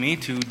Me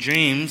to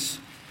James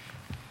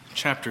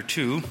chapter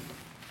 2.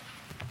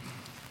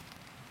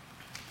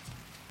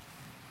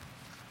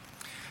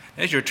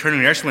 As you're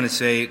turning, I just want to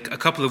say, a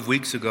couple of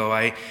weeks ago,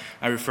 I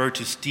referred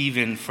to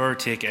Stephen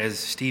Furtick as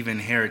Stephen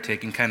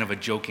Heretic in kind of a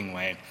joking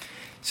way.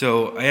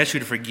 So I ask you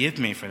to forgive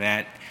me for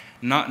that.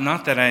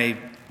 Not that I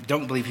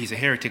don't believe he's a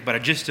heretic, but I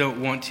just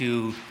don't want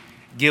to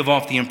give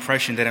off the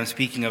impression that I'm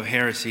speaking of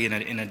heresy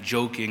in a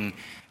joking,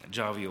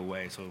 jovial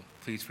way. So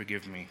please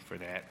forgive me for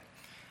that.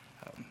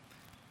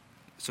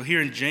 So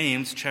here in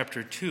James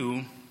chapter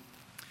 2,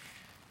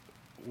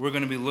 we're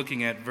going to be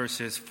looking at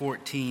verses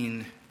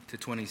 14 to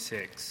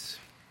 26.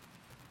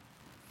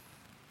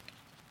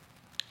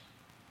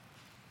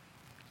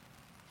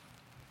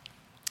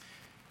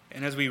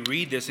 And as we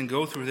read this and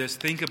go through this,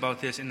 think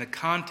about this in the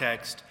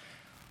context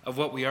of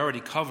what we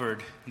already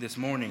covered this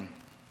morning.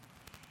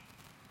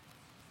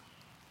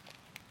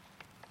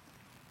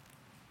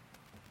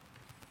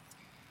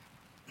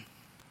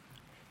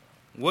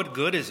 What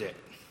good is it,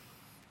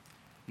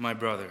 my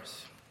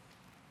brothers,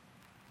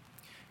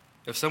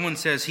 if someone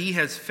says he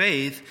has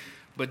faith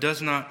but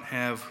does not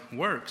have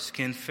works?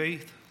 Can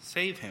faith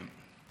save him?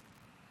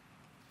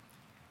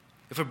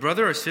 If a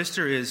brother or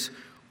sister is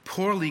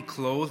poorly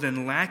clothed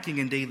and lacking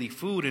in daily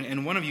food,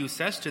 and one of you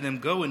says to them,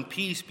 "Go in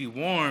peace, be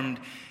warmed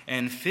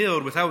and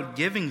filled," without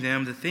giving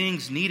them the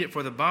things needed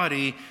for the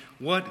body,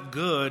 what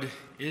good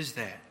is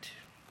that?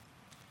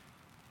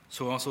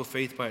 So also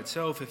faith by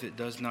itself, if it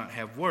does not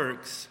have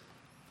works,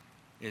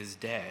 is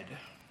dead.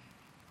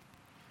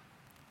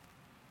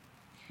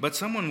 But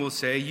someone will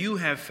say, "You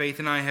have faith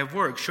and I have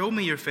works. Show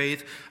me your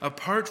faith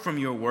apart from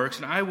your works,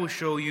 and I will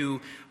show you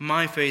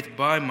my faith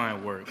by my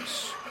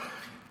works.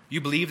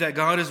 You believe that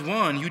God is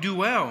one. You do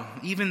well.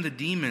 Even the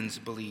demons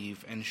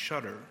believe and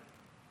shudder.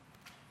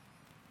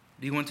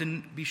 Do you want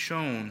to be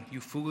shown, you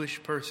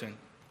foolish person,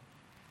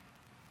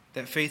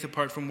 that faith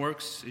apart from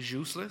works is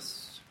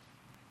useless?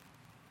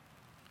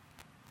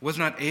 Was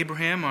not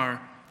Abraham, our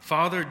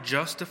father,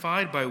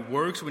 justified by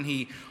works when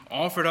he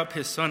offered up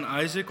his son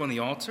Isaac on the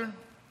altar?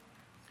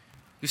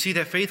 You see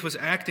that faith was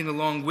acting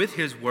along with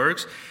his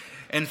works,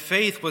 and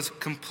faith was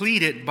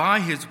completed by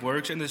his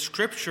works, and the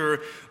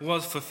scripture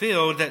was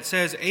fulfilled that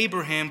says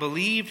Abraham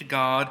believed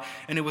God,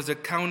 and it was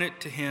accounted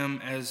to him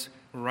as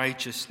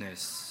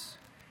righteousness,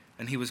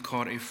 and he was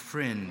called a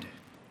friend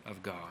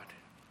of God.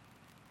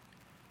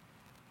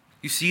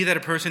 You see that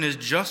a person is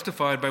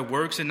justified by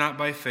works and not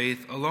by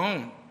faith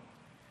alone.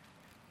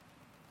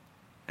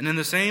 And in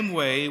the same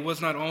way,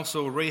 was not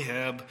also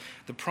Rahab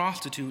the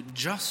prostitute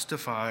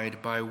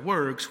justified by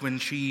works when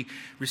she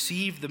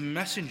received the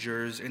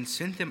messengers and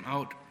sent them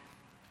out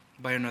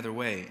by another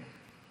way?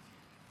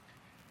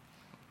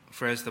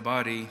 For as the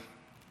body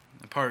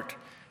apart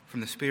from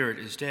the spirit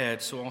is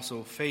dead, so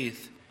also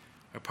faith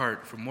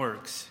apart from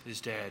works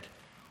is dead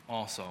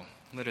also.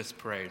 Let us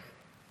pray.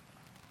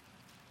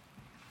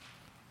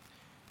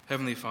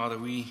 Heavenly Father,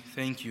 we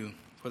thank you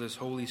for this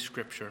holy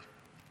scripture,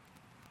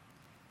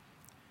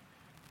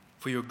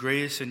 for your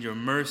grace and your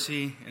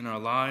mercy in our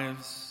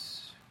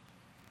lives.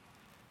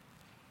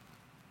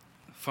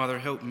 Father,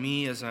 help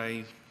me as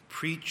I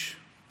preach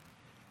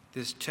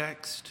this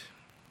text,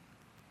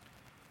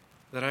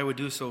 that I would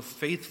do so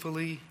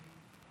faithfully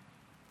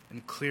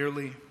and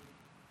clearly.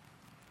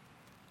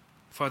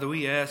 Father,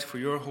 we ask for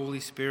your Holy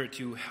Spirit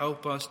to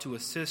help us, to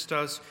assist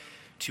us,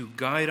 to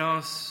guide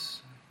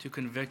us, to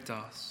convict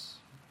us,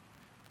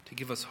 to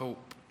give us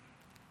hope.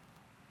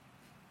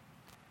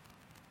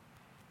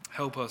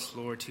 Help us,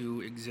 Lord,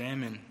 to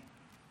examine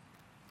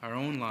our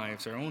own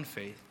lives, our own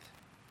faith.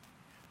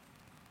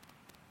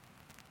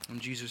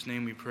 In Jesus'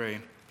 name we pray.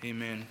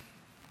 Amen.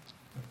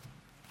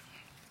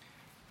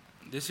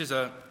 This is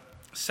a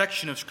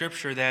section of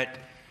Scripture that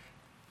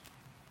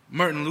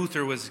Martin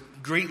Luther was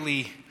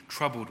greatly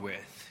troubled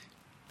with,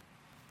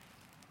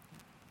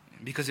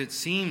 because it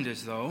seemed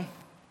as though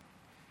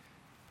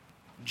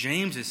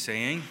James is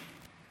saying,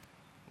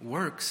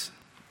 works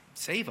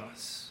save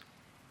us.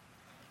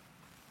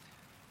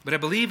 But I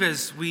believe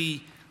as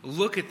we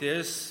look at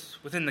this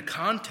within the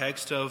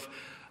context of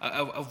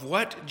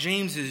what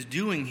James is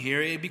doing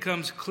here, it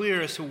becomes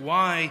clear as to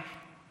why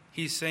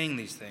he's saying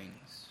these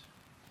things.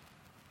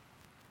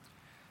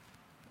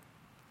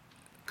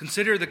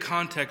 Consider the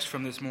context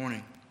from this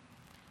morning.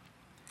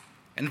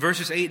 In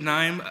verses 8 and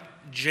 9,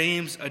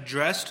 James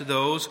addressed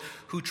those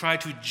who try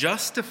to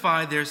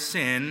justify their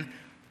sin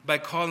by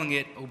calling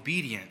it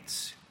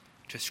obedience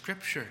to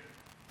Scripture.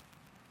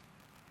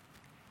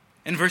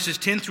 In verses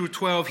 10 through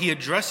 12, he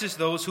addresses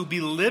those who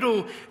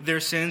belittle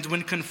their sins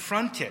when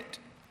confronted.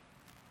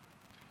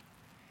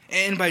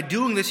 And by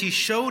doing this, he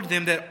showed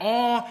them that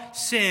all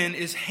sin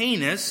is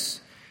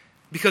heinous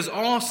because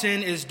all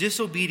sin is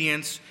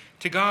disobedience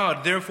to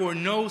God. Therefore,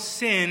 no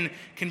sin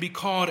can be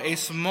called a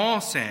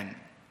small sin.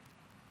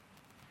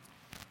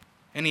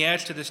 And he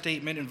adds to the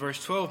statement in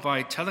verse 12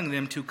 by telling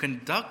them to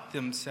conduct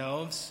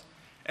themselves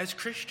as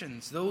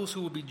Christians, those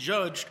who will be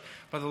judged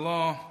by the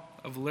law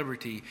of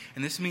liberty.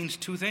 And this means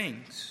two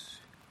things.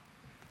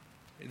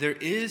 There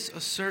is a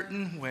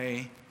certain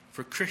way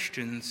for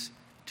Christians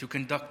to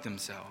conduct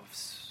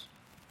themselves.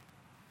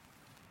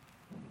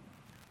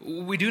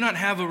 We do not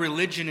have a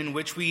religion in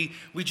which we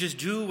just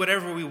do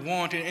whatever we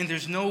want and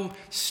there's no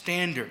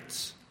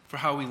standards for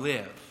how we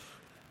live.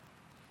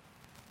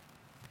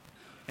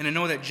 And I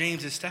know that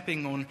James is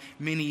stepping on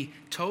many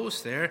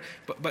toes there,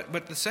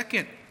 but the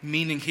second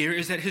meaning here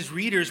is that his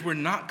readers were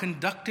not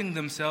conducting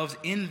themselves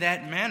in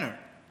that manner.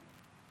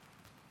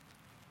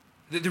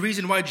 The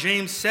reason why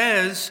James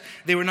says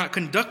they were not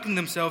conducting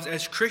themselves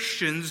as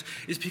Christians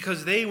is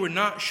because they were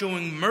not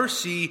showing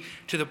mercy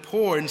to the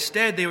poor.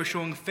 Instead, they were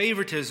showing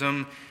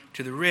favoritism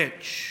to the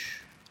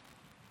rich.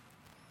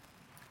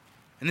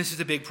 And this is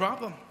a big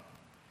problem.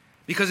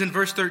 Because in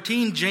verse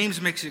 13,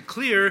 James makes it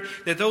clear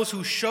that those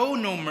who show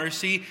no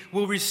mercy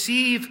will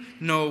receive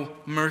no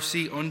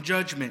mercy on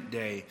Judgment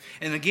Day.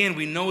 And again,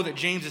 we know that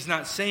James is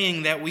not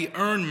saying that we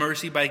earn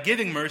mercy by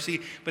giving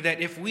mercy, but that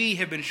if we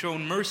have been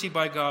shown mercy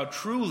by God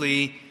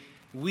truly,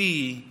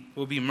 we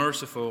will be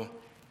merciful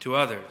to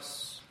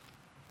others.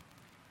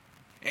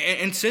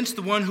 And since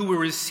the one who will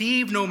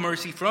receive no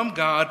mercy from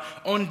God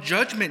on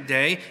Judgment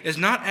Day is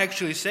not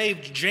actually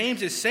saved,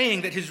 James is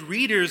saying that his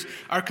readers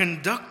are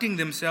conducting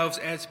themselves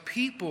as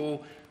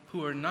people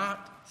who are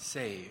not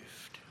saved.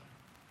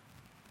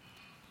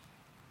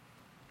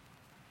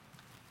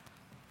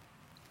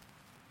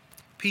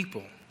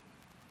 People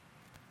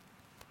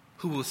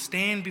who will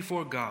stand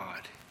before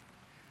God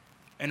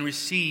and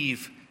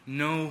receive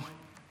no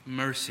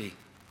mercy.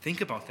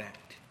 Think about that.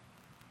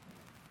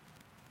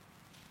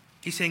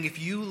 He's saying if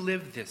you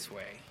live this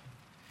way,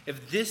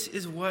 if this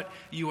is what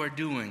you are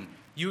doing,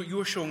 you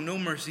are showing no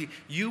mercy,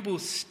 you will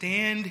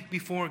stand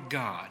before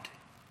God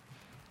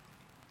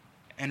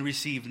and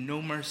receive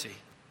no mercy.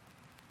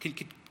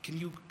 Can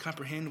you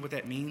comprehend what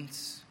that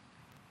means?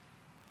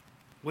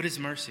 What is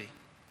mercy?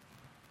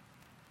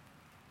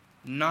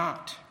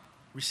 Not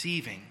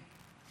receiving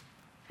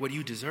what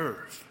you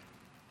deserve.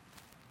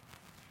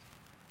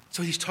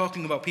 So he's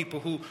talking about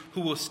people who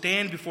will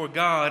stand before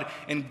God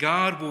and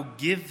God will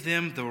give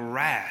them the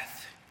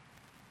wrath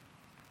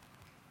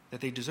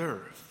that they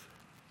deserve.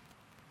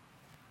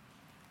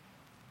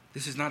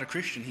 This is not a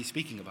Christian he's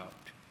speaking about.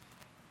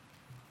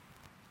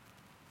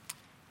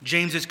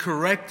 James is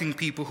correcting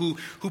people who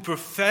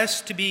profess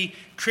to be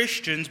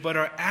Christians but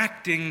are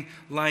acting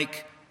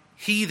like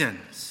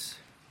heathens.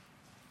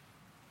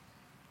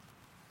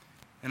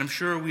 And I'm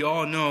sure we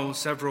all know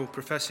several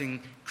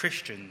professing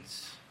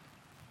Christians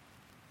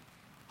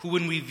who,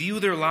 when we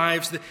view their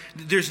lives,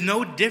 there's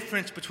no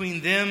difference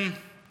between them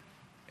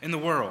and the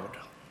world.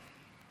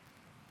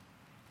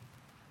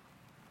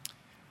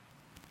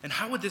 And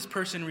how would this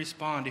person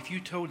respond if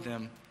you told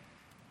them,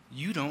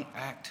 you don't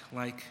act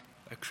like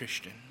a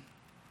Christian?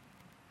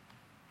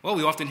 Well,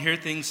 we often hear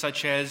things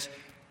such as,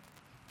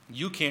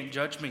 you can't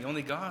judge me,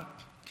 only God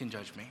can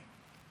judge me.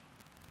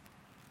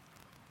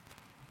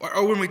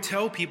 Or when we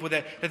tell people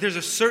that there's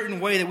a certain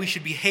way that we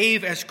should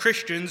behave as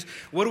Christians,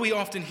 what do we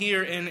often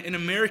hear in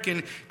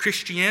American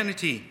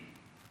Christianity?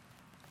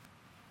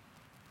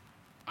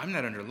 I'm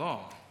not under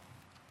law.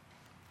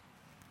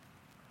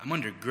 I'm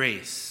under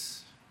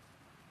grace.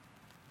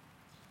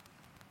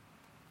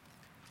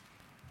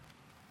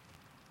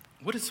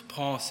 What does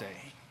Paul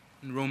say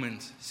in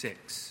Romans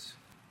 6?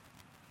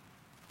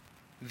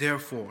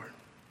 Therefore,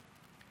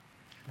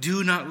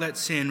 do not let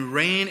sin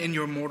reign in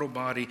your mortal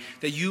body,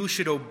 that you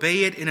should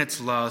obey it in its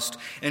lust,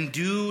 and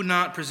do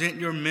not present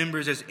your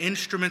members as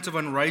instruments of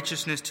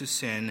unrighteousness to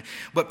sin,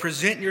 but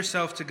present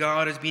yourself to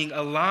God as being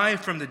alive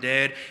from the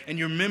dead, and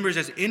your members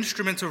as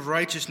instruments of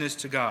righteousness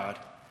to God.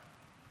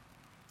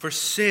 For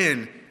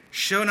sin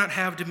shall not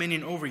have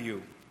dominion over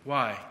you.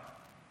 Why?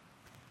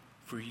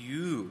 For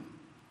you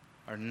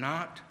are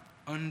not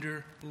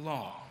under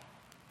law,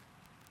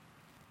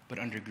 but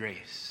under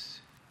grace.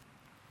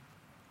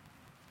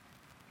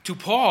 To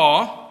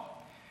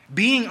Paul,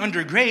 being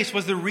under grace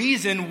was the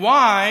reason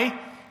why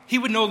he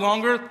would no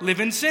longer live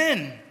in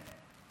sin.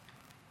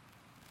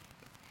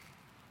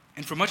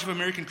 And for much of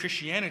American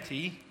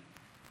Christianity,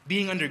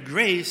 being under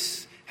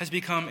grace has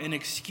become an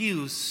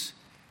excuse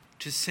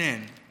to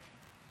sin.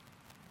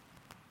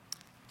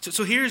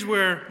 So here's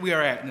where we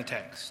are at in the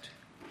text.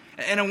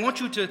 And I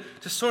want you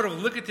to sort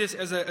of look at this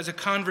as a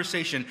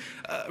conversation.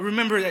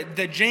 Remember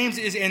that James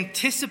is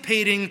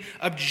anticipating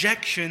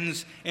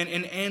objections and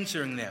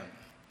answering them.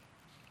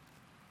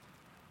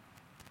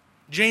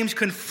 James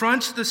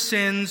confronts the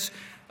sins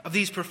of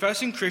these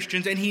professing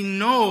Christians, and he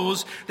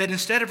knows that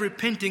instead of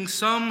repenting,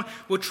 some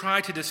will try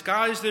to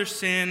disguise their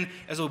sin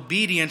as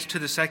obedience to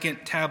the second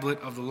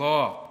tablet of the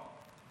law.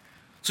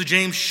 So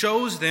James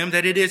shows them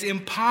that it is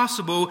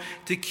impossible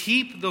to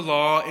keep the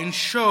law and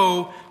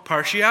show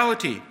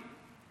partiality.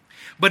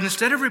 But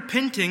instead of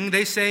repenting,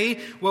 they say,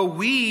 well,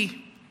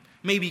 we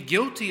may be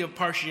guilty of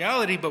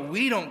partiality, but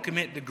we don't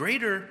commit the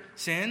greater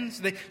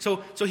sins.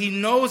 So he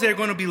knows they're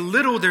going to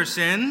belittle their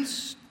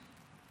sins.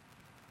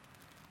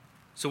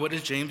 So what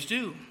does James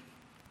do?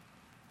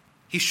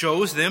 He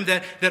shows them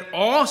that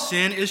all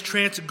sin is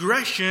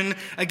transgression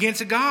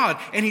against God,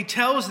 and he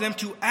tells them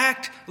to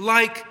act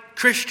like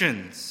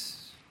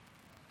Christians.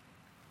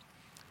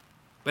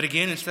 But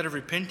again, instead of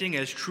repenting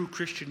as true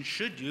Christians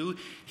should do,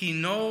 he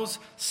knows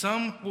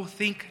some will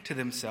think to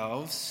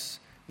themselves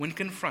when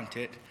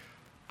confronted,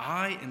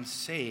 I am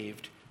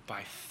saved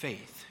by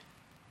faith,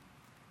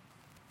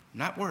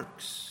 not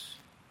works.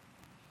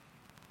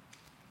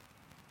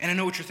 And I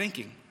know what you're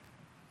thinking.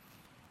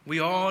 We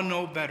all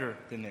know better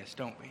than this,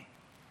 don't we?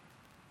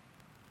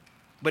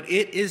 But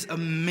it is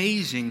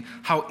amazing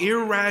how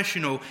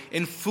irrational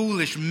and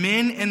foolish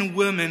men and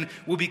women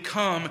will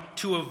become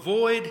to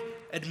avoid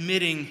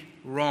admitting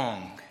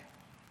wrong.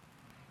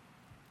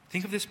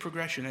 Think of this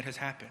progression that has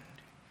happened.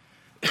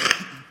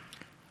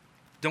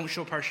 Don't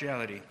show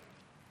partiality.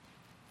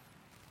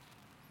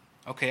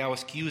 Okay, I'll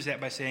excuse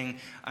that by saying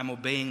I'm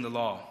obeying the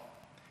law.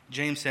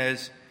 James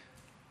says,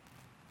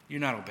 you're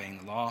not obeying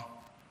the law.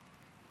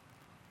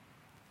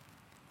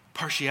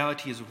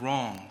 Partiality is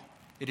wrong.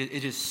 It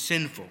is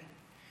sinful.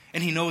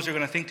 And he knows they're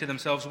going to think to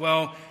themselves,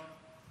 well,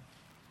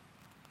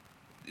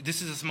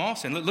 this is a small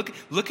sin.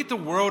 Look at the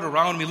world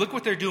around me. Look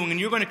what they're doing. And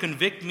you're going to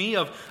convict me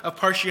of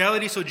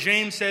partiality. So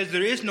James says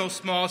there is no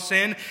small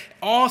sin.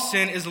 All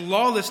sin is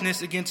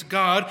lawlessness against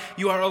God.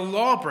 You are a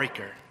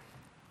lawbreaker.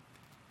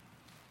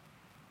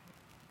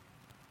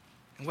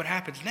 And what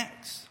happens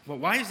next? Well,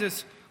 why is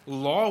this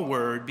law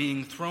word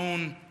being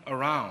thrown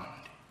around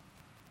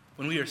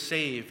when we are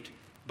saved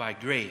by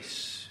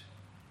grace?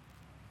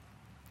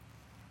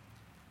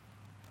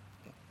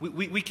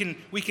 We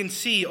can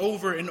see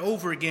over and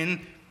over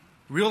again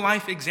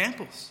real-life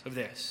examples of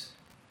this.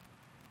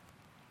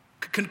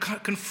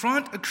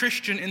 Confront a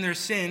Christian in their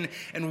sin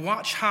and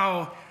watch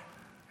how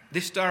they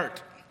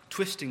start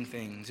twisting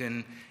things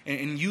and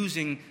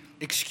using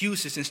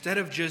excuses instead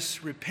of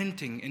just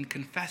repenting and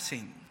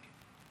confessing.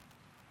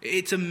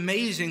 It's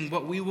amazing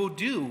what we will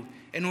do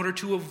in order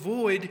to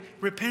avoid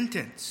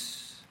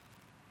repentance.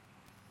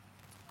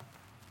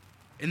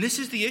 And this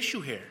is the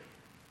issue here.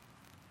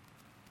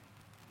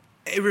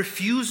 A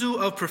refusal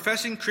of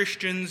professing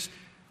Christians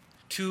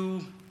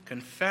to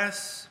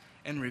confess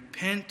and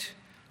repent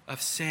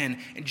of sin.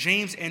 And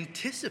James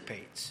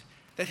anticipates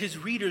that his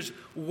readers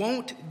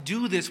won't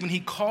do this when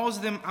he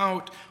calls them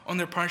out on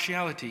their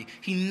partiality.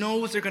 He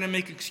knows they're going to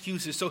make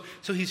excuses,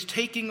 so he's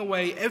taking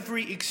away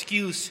every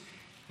excuse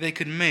they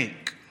could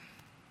make.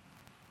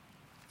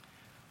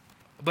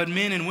 But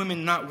men and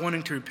women not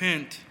wanting to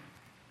repent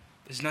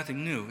is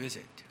nothing new, is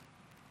it?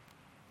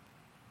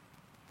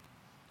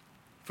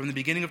 From the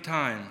beginning of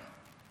time,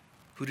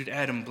 who did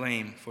Adam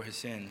blame for his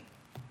sin?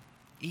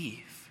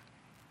 Eve.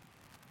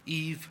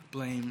 Eve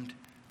blamed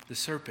the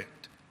serpent.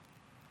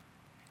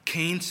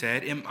 Cain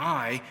said, am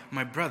I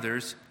my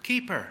brother's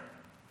keeper?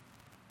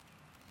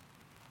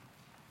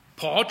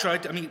 David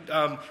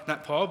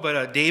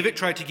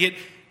tried to get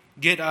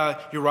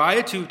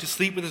Uriah to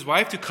sleep with his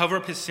wife to cover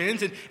up his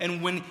sins.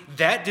 And when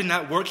that did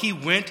not work, he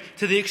went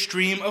to the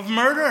extreme of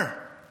murder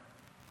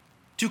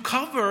to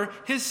cover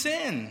his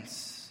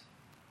sins.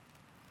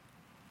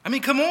 I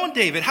mean, come on,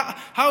 David.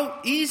 How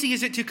easy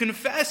is it to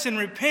confess and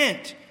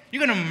repent?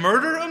 You're going to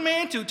murder a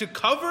man to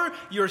cover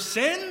your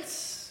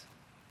sins?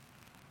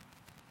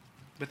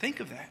 But think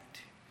of that.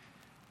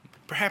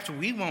 Perhaps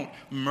we won't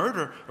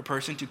murder a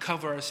person to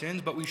cover our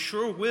sins, but we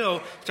sure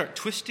will start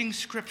twisting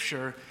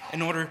Scripture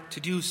in order to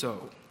do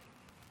so.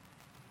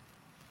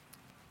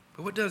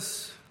 But what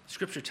does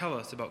Scripture tell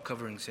us about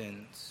covering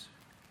sins?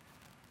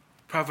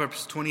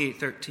 Proverbs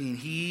 28:13,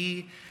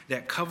 he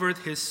that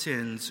covereth his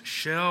sins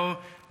shall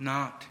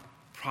not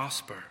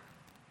prosper.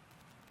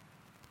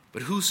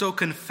 But whoso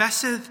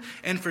confesseth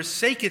and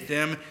forsaketh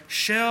them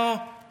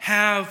shall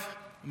have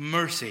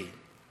mercy.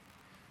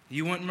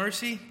 You want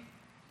mercy?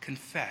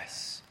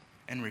 Confess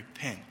and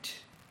repent.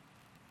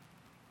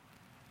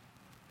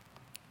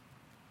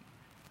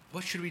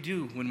 What should we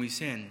do when we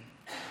sin?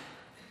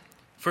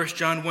 1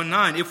 John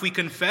 1:9, if we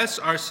confess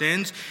our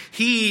sins,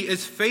 he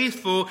is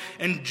faithful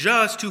and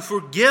just to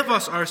forgive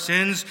us our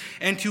sins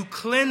and to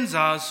cleanse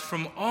us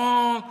from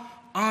all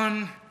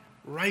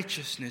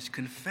unrighteousness.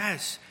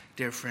 Confess,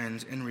 dear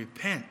friends, and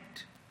repent.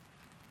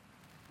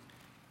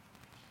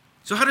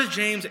 So how does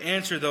James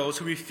answer those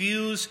who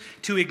refuse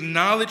to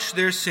acknowledge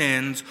their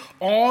sins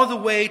all the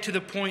way to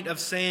the point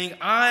of saying,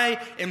 I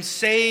am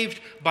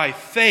saved by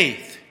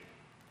faith?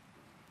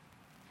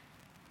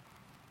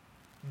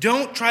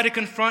 Don't try to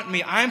confront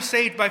me. I'm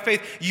saved by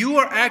faith. You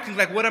are acting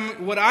like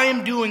what I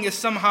am doing is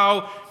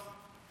somehow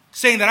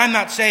saying that I'm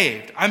not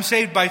saved. I'm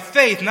saved by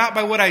faith, not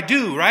by what I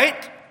do,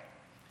 right?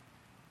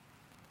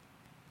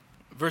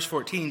 Verse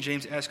 14,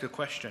 James asks a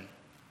question.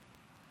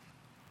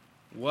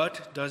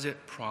 What does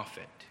it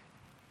profit,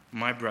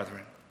 my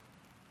brethren,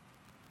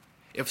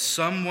 if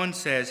someone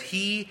says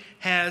he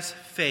has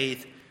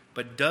faith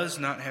but does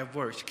not have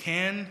works?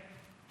 Can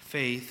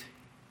faith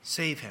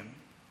save him?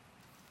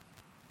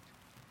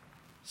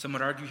 Some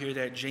would argue here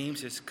that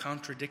James is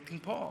contradicting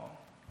Paul,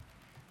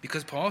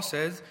 because Paul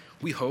says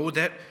we hold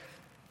that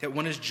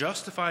one is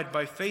justified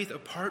by faith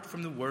apart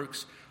from the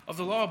works of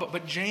the law.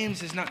 But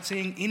James is not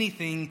saying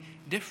anything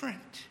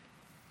different.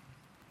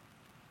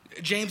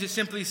 James is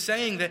simply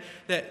saying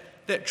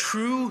that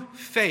true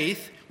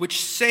faith,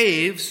 which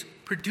saves,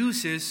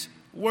 produces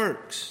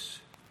works.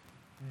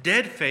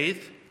 Dead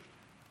faith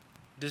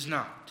does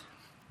not.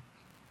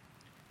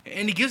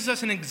 And he gives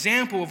us an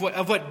example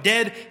of what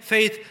dead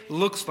faith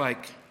looks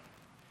like.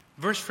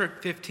 Verse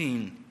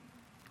 15.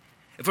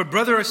 If a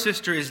brother or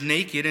sister is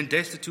naked and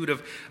destitute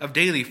of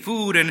daily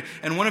food,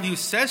 and one of you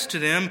says to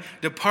them,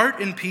 "Depart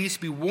in peace,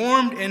 be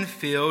warmed and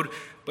filled,"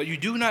 but you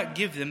do not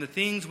give them the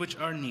things which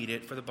are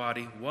needed for the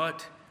body,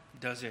 what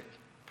does it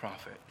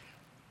profit?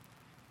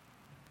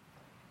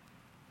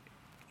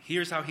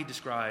 Here's how he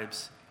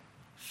describes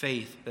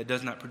faith that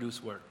does not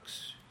produce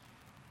works.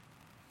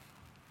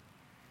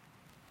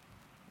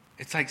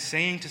 It's like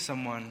saying to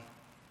someone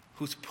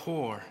who's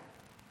poor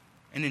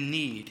and in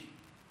need,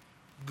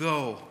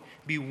 "Go,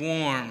 be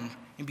warmed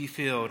and be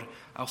filled.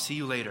 I'll see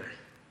you later."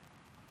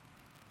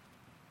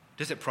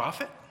 Does it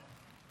profit?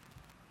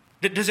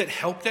 Does it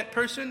help that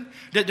person?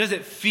 Does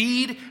it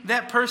feed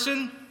that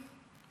person?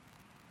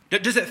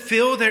 Does it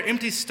fill their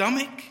empty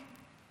stomach?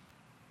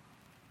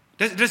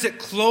 Does it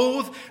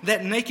clothe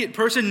that naked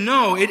person?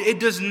 No, it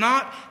does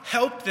not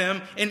help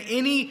them in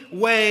any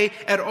way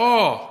at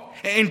all.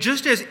 And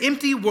just as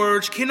empty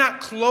words cannot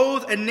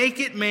clothe a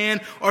naked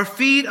man or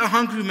feed a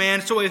hungry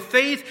man, so a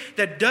faith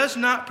that does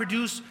not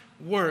produce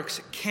works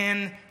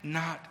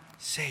cannot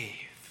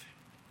save.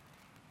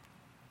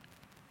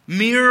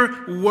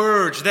 Mere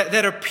words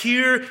that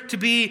appear to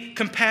be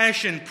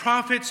compassion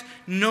profits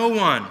no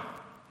one.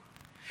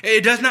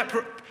 It does not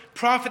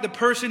profit the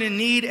person in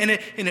need, and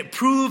it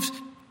proves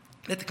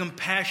that the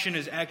compassion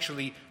is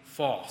actually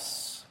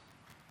false.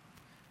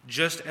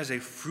 Just as a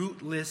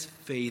fruitless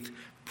faith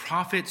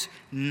profits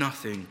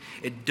nothing,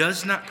 it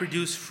does not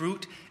produce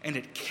fruit, and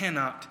it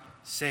cannot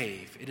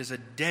save. It is a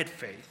dead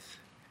faith.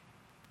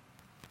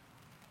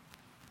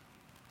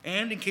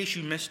 And in case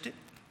you missed it,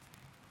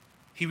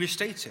 he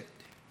restates it.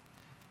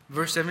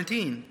 Verse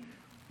 17,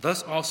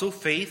 thus also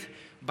faith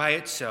by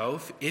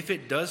itself, if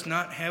it does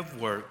not have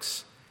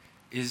works,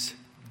 is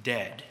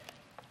dead.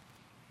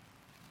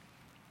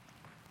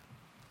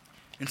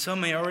 And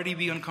some may already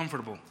be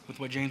uncomfortable with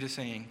what James is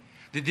saying.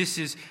 That this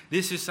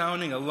is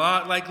sounding a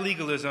lot like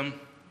legalism.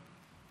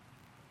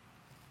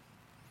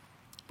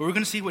 But we're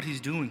going to see what he's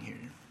doing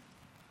here.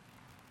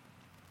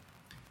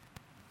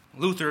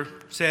 Luther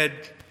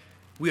said,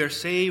 we are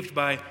saved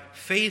by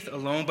faith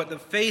alone, but the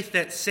faith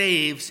that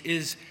saves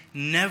is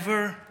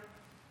never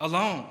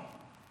alone.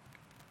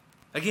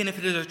 Again, if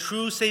it is a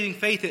true saving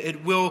faith,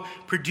 it will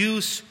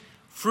produce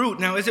fruit.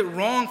 Now, is it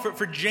wrong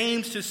for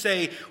James to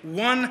say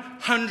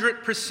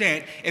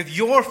 100%, if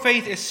your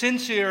faith is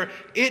sincere,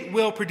 it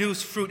will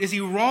produce fruit? Is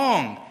he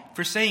wrong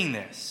for saying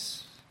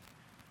this?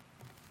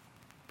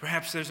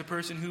 Perhaps there's a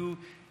person who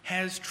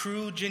has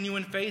true,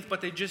 genuine faith,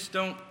 but they just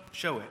don't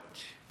show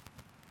it.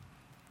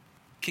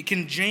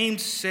 Can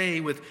James say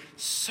with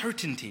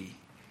certainty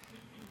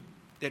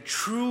that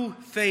true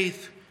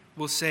faith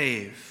will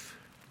save?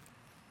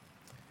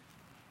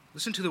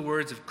 Listen to the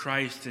words of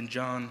Christ in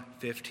John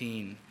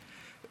 15.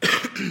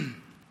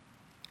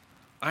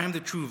 I am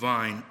the true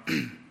vine,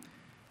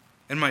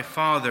 and my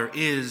Father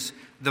is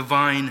the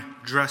vine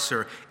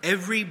dresser.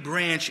 Every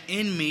branch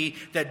in me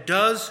that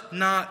does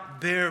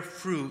not bear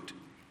fruit,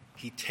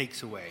 he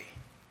takes away.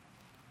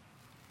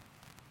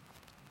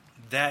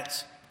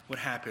 That's what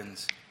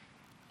happens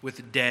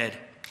with dead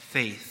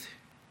faith,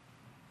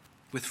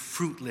 with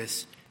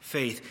fruitless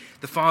faith.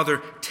 The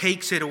Father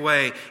takes it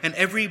away, and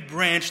every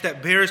branch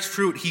that bears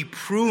fruit, he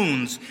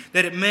prunes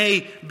that it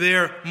may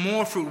bear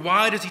more fruit.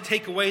 Why does he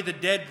take away the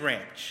dead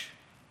branch?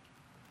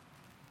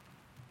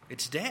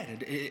 It's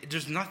dead.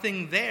 There's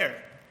nothing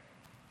there.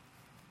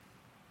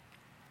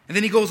 And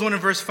then he goes on in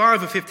verse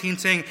 5 of 15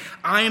 saying,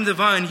 I am the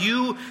vine,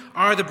 you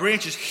are the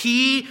branches.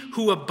 He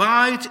who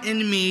abides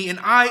in me and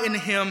I in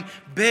him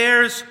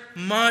bears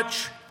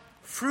much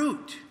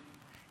fruit.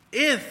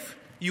 If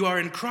you are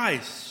in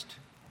Christ,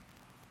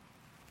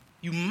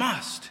 you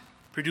must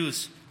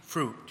produce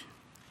fruit.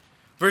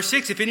 Verse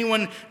 6, if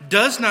anyone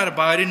does not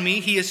abide in me,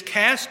 he is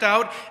cast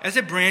out as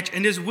a branch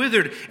and is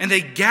withered, and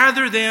they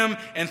gather them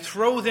and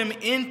throw them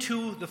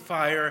into the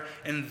fire,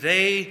 and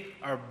they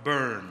are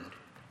burned.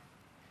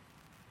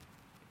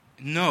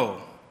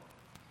 Know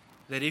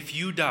that if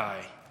you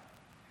die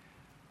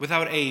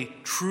without a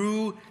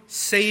true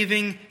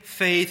saving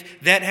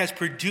faith that has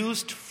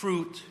produced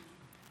fruit,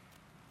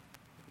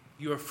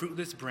 you are a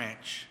fruitless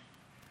branch,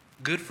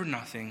 good for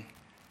nothing,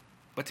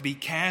 but to be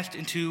cast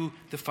into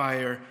the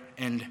fire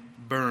and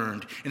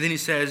burned. And then he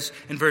says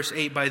in verse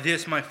 8, by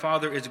this my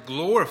Father is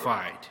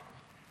glorified,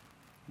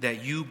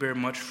 that you bear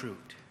much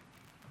fruit,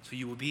 so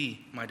you will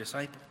be my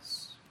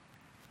disciples.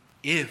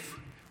 If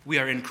we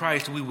are in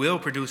Christ, we will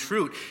produce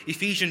fruit.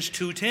 Ephesians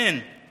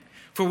 2:10,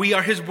 for we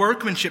are his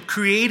workmanship,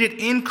 created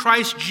in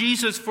Christ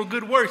Jesus for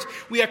good works.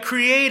 We are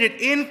created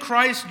in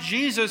Christ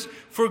Jesus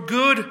for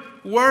good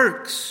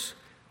works,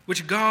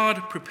 which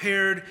God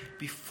prepared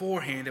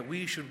beforehand that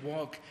we should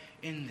walk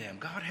in them.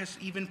 God has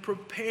even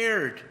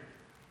prepared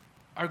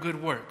our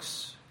good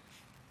works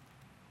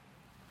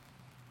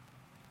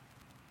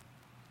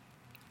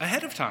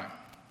ahead of time.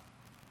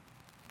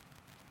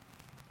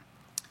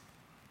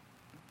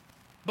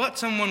 But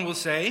someone will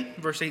say,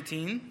 verse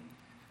 18,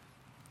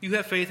 you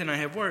have faith and I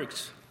have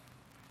works.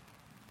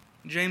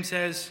 James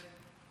says,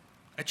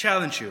 I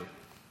challenge you.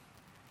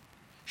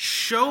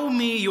 Show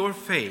me your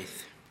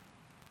faith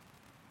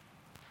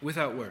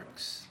without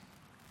works.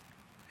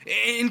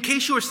 In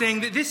case you are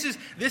saying that this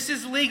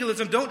is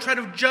legalism, don't try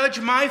to judge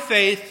my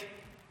faith,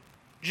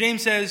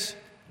 James says,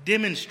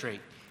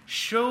 demonstrate.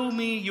 Show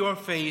me your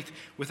faith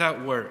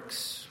without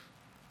works,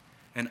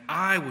 and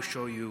I will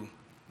show you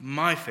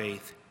my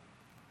faith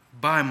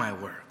by my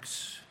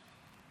works.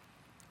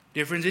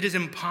 Dear friends, it is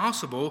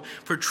impossible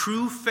for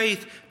true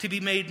faith to be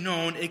made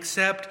known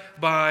except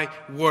by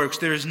works.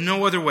 There is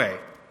no other way.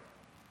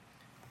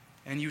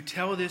 And you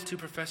tell this to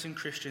professing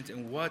Christians,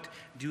 and what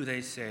do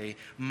they say?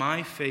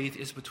 My faith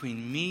is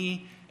between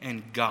me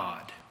and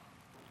God.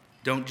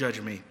 Don't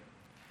judge me.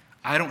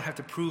 I don't have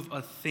to prove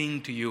a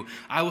thing to you.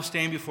 I will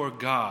stand before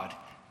God.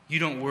 You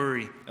don't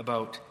worry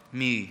about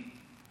me.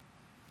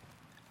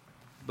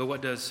 But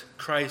what does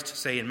Christ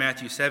say in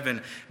Matthew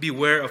 7?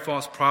 Beware of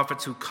false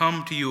prophets who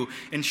come to you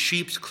in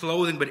sheep's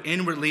clothing, but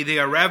inwardly they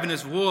are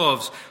ravenous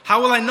wolves.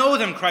 How will I know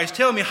them, Christ?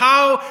 Tell me,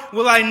 how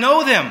will I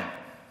know them?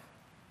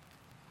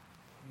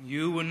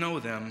 You will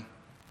know them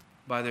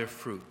by their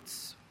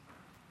fruits.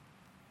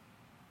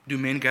 Do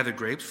men gather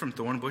grapes from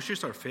thorn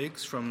bushes or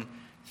figs from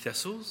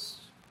thistles?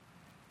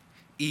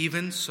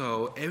 Even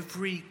so,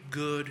 every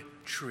good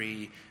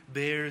tree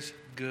bears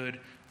good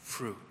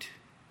fruit,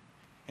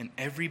 and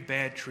every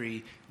bad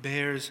tree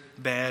bears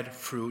bad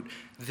fruit.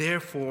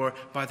 Therefore,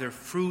 by their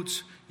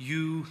fruits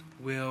you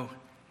will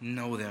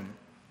know them.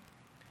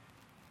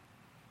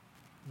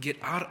 Get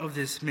out of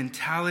this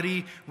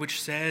mentality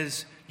which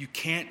says you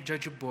can't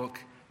judge a book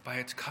by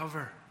its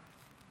cover.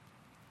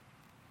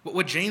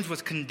 What James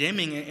was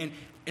condemning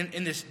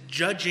in this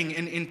judging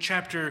in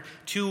chapter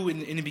 2,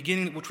 in the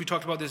beginning, which we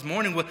talked about this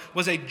morning,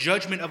 was a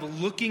judgment of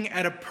looking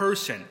at a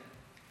person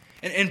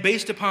and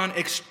based upon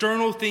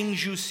external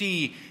things you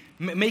see,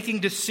 making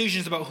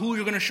decisions about who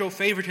you're going to show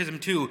favoritism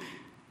to.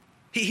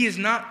 He is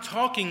not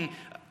talking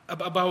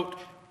about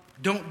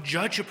don't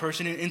judge a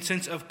person in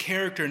sense of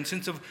character, in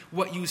sense of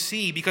what you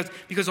see,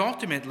 because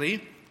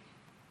ultimately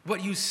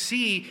what you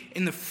see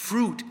in the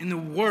fruit, in the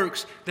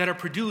works that are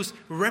produced,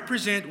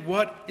 represent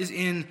what is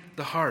in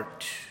the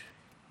heart.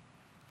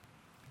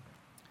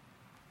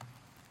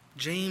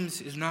 James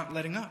is not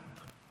letting up.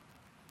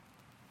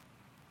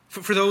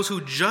 For those who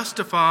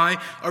justify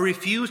or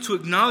refuse to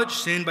acknowledge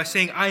sin by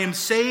saying, I am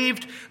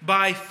saved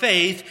by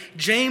faith,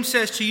 James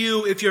says to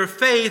you, if your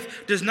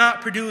faith does not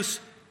produce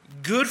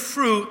good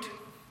fruit,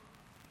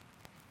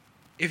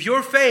 if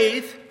your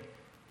faith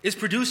is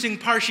producing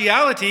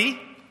partiality,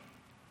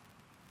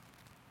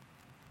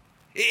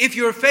 if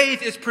your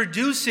faith is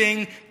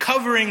producing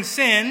covering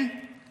sin,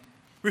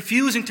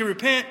 refusing to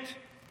repent,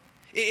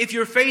 if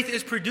your faith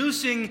is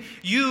producing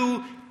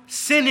you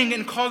sinning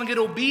and calling it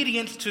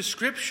obedience to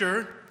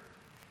Scripture,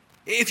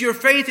 if your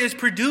faith is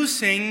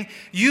producing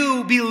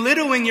you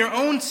belittling your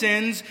own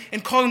sins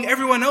and calling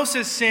everyone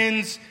else's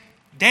sins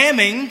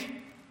damning,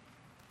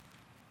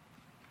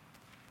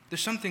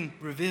 there's something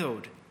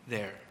revealed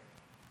there.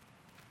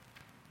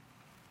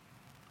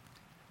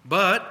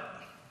 But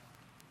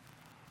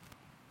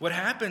what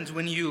happens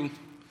when you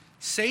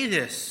say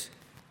this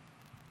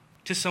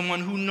to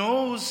someone who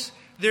knows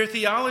their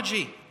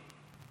theology?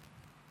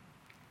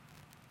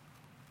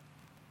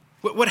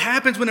 What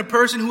happens when a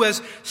person who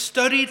has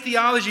studied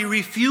theology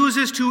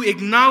refuses to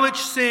acknowledge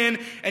sin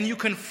and you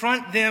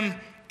confront them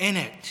in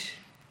it?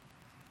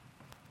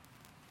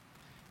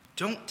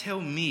 Don't tell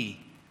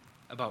me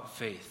about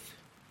faith.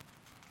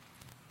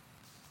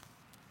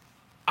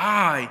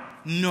 I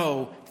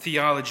know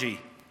theology.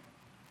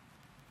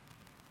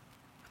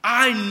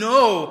 I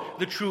know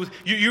the truth.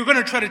 You're going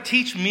to try to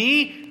teach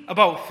me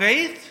about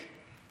faith?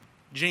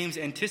 James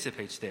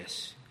anticipates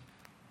this.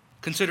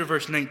 Consider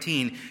verse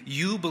 19.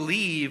 You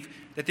believe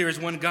that there is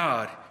one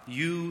God.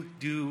 You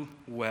do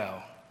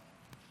well.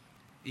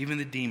 Even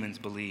the demons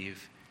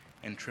believe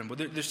and tremble.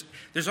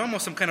 There's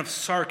almost some kind of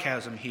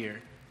sarcasm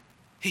here.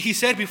 He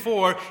said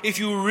before, if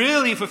you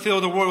really fulfill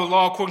the royal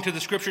law according to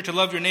the Scripture to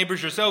love your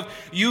neighbors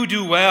yourself, you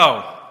do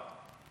well.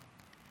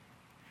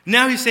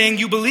 Now he's saying,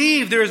 you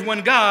believe there is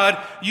one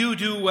God, you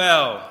do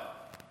well.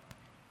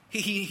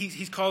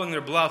 He's calling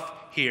their bluff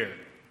here.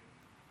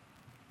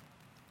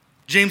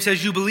 James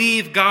says, you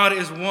believe God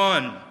is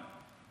one.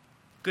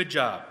 Good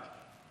job.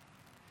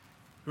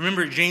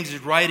 Remember, James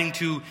is writing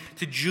to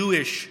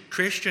Jewish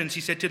Christians.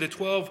 He said to the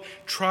 12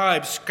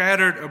 tribes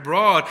scattered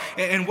abroad.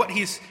 And what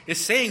he is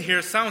saying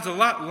here sounds a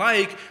lot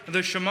like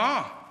the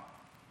Shema.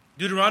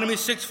 Deuteronomy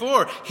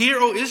 6:4. Hear,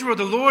 O Israel,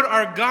 the Lord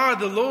our God,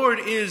 the Lord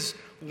is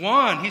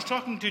one. He's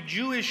talking to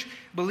Jewish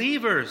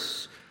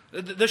believers.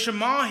 The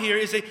Shema here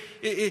is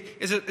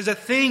a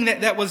thing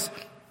that was,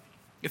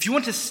 if you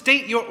want to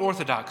state your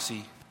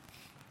orthodoxy,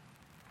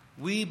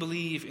 we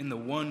believe in the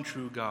one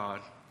true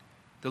God.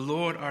 The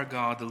Lord our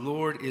God, the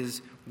Lord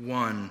is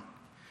one.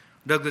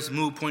 Douglas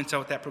Moo points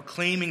out that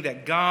proclaiming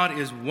that God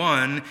is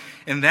one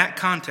in that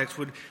context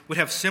would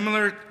have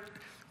similar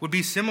would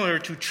be similar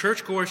to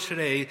churchgoers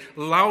today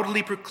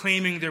loudly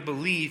proclaiming their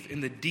belief in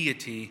the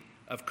deity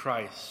of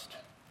Christ.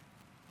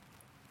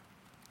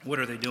 What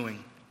are they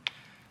doing?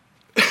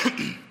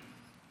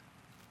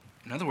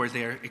 In other words,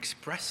 they are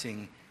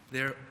expressing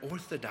their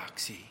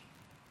orthodoxy.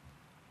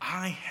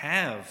 I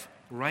have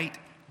right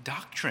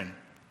doctrine.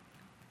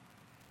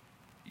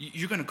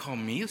 You're going to call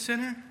me a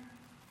sinner?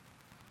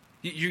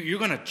 You're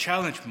going to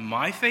challenge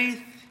my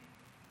faith?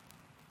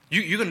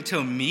 You're going to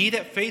tell me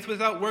that faith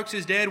without works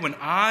is dead when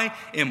I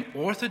am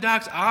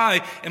Orthodox?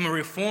 I am a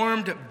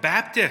Reformed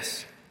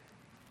Baptist.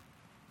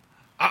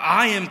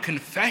 I am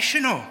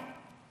confessional.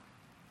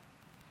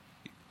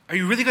 Are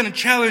you really going to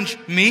challenge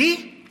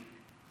me?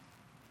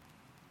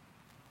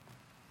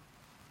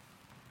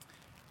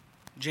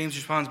 James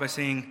responds by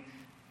saying,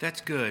 that's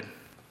good.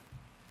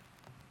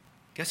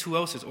 Guess who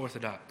else is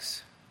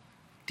Orthodox?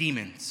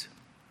 Demons.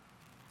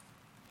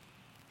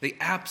 They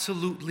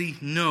absolutely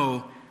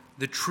know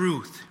the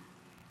truth.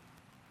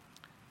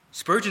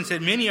 Spurgeon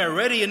said, many are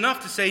ready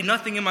enough to say,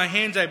 nothing in my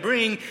hands I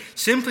bring,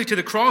 simply to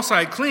the cross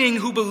I cling,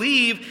 who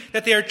believe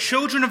that they are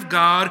children of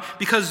God,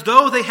 because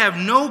though they have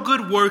no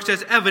good works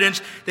as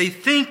evidence, they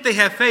think they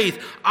have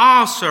faith.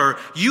 Ah, sir,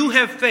 you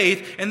have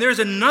faith, and there's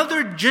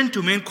another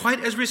gentleman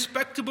quite as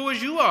respectable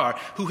as you are,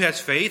 who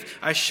has faith.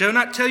 I shall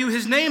not tell you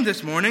his name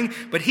this morning,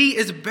 but he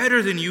is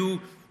better than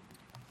you,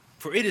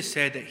 for it is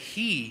said that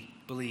he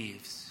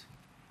believes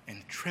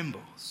and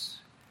trembles,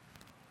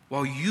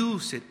 while you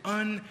sit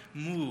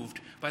unmoved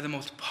by the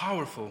most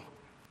powerful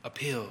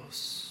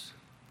appeals.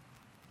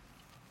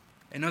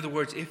 In other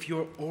words, if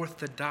your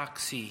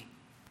orthodoxy,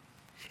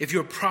 if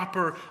your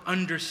proper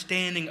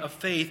understanding of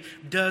faith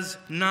does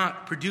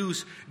not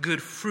produce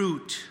good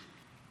fruit,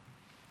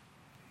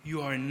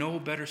 you are in no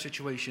better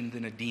situation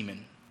than a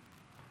demon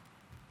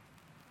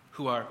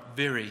who are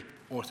very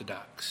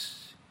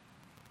orthodox.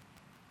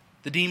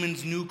 The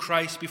demons knew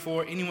Christ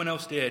before anyone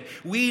else did.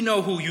 We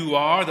know who you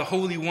are, the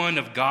Holy One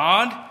of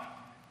God.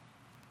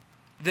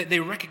 That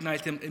they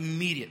recognized him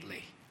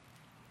immediately.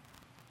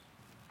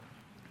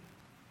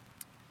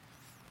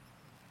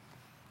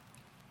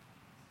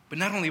 But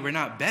not only we're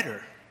not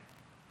better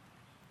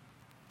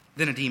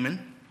than a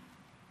demon,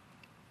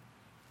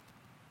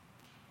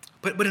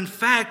 but in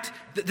fact,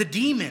 the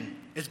demon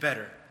is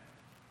better.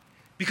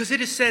 Because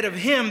it is said of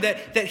him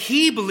that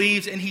he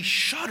believes and he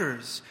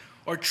shudders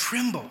or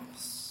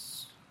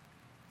trembles.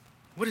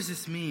 What does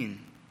this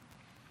mean?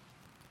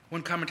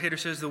 One commentator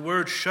says the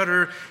word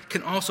shudder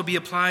can also be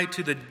applied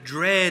to the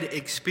dread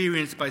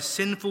experienced by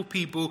sinful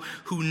people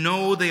who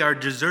know they are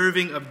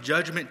deserving of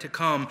judgment to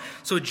come.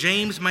 So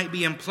James might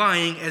be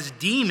implying, as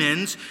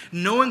demons,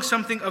 knowing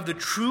something of the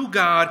true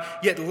God,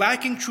 yet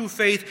lacking true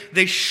faith,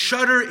 they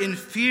shudder in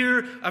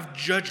fear of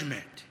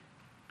judgment.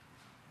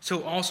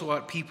 So also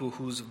ought people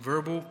whose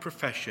verbal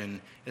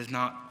profession is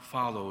not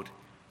followed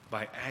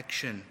by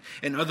action.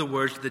 In other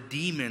words, the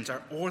demons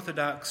are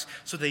orthodox,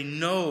 so they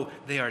know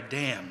they are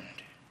damned.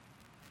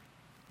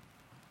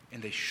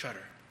 And they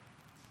shudder.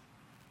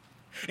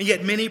 And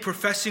yet many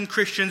professing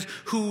Christians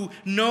who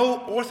know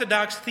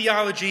orthodox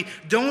theology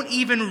don't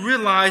even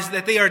realize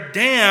that they are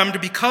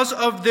damned because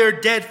of their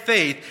dead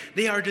faith.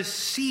 They are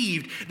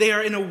deceived. They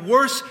are in a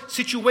worse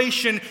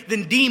situation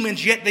than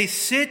demons, yet they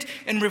sit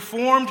in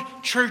Reformed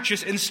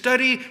churches and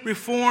study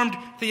Reformed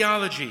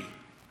theology.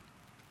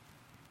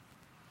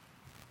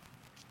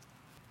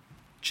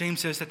 James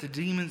says that the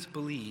demons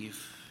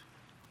believe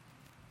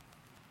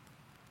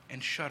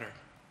and shudder.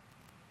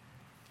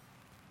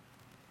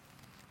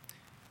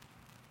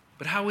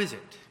 But how is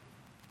it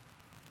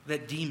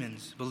that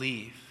demons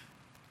believe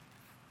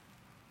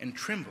and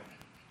tremble,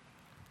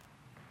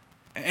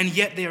 and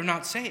yet they are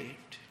not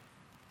saved?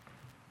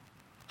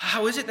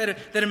 How is it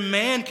that a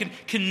man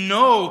can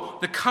know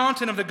the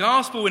content of the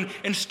gospel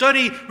and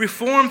study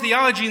Reformed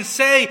theology and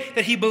say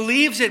that he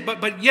believes it,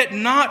 but yet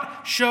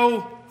not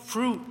show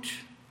fruit?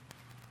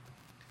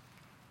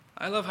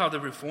 I love how the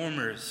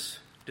Reformers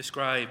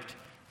described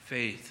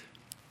faith.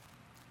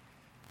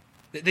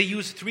 They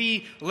use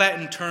 3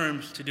 Latin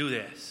terms to do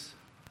this.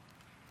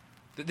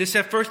 They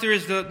said first there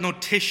is the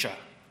notitia,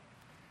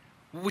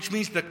 which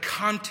means the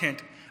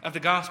content of the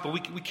gospel.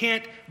 We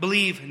can't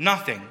believe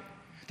nothing.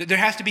 There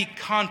has to be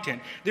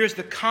content. There's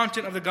the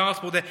content of the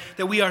gospel that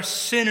we are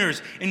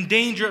sinners in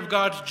danger of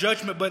God's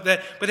judgment, but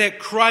that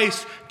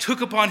Christ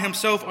took upon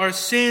himself our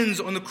sins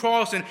on the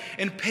cross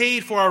and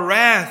paid for our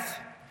wrath.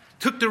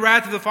 Took the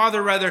wrath of the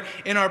Father, rather,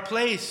 in our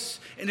place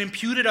and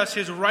imputed us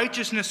his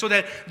righteousness so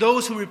that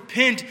those who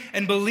repent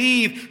and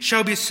believe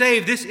shall be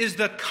saved. This is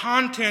the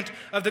content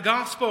of the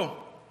gospel.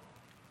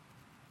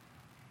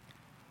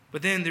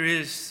 But then there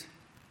is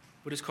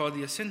what is called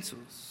the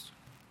essentials,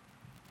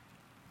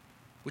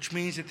 which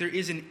means that there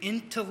is an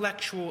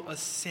intellectual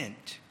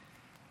assent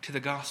to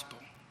the gospel.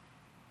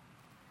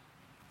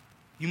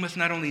 You must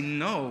not only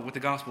know what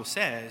the gospel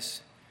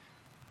says,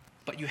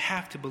 but you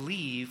have to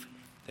believe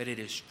that it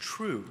is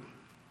true.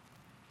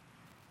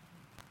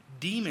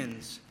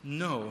 Demons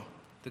know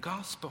the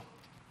gospel.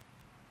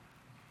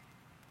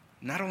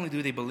 Not only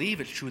do they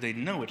believe it's true, they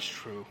know it's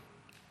true.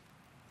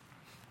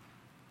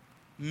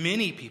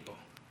 many people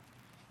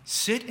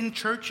sit in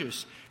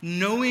churches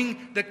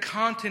knowing the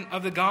content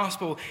of the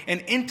gospel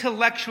and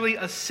intellectually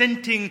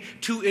assenting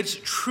to its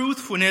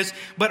truthfulness,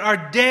 but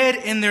are dead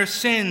in their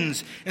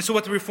sins. And so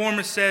what the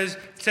Reformers said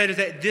is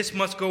that this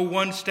must go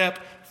one step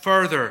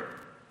further.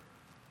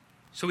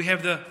 So we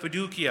have the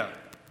fiducia,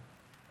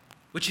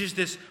 which is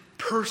this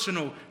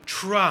personal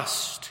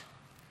trust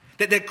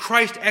that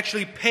Christ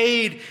actually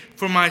paid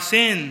for my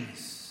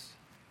sins.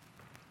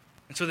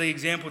 And so the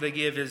example they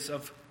give is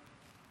of,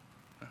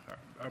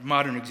 our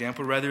modern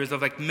example rather, is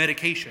of like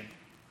medication.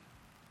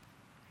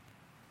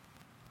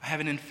 I have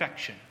an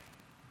infection.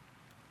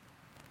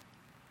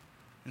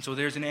 And so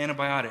there's an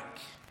antibiotic.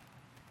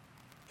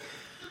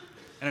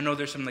 And I know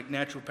there's some like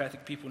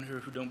naturopathic people in here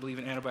who don't believe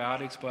in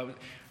antibiotics, but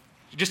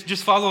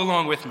just follow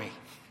along with me.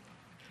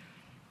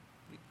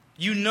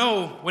 You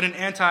know what an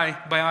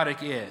antibiotic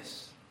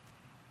is.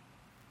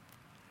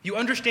 You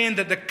understand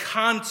that the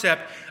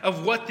concept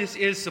of what this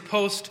is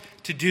supposed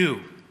to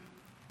do.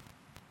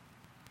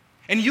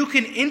 And you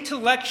can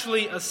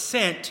intellectually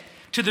assent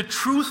to the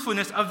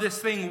truthfulness of this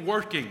thing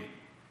working.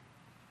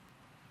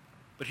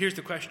 But here's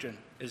the question,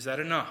 is that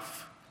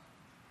enough?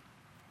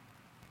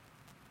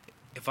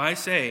 If I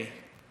say,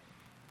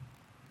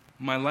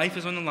 my life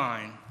is on the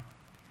line,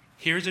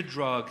 here's a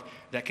drug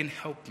that can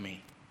help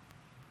me.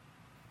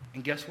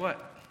 And guess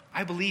what?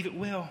 I believe it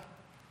will.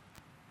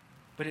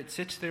 But it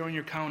sits there on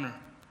your counter.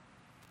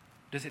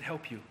 Does it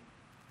help you?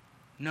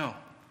 No.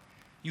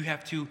 You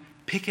have to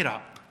pick it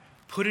up,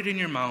 put it in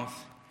your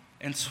mouth,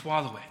 and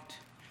swallow it.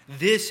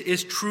 This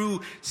is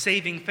true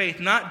saving faith,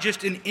 not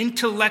just an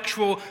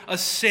intellectual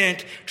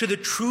assent to the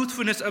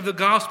truthfulness of the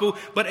gospel,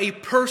 but a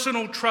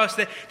personal trust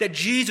that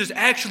Jesus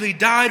actually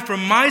died for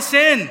my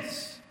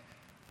sins.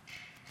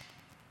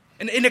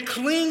 And in a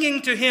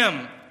clinging to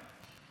him,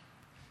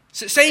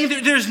 saying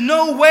that there's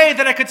no way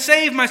that I could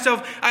save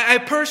myself. I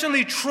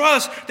personally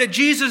trust that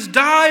Jesus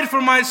died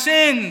for my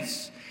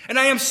sins. And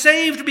I am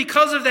saved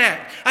because of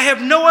that. I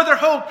have no other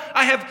hope.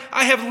 I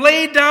have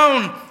laid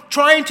down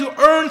trying to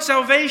earn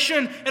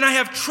salvation, and I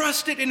have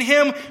trusted in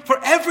him for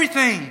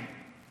everything.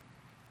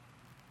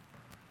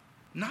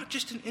 Not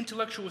just an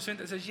intellectual assent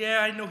that says,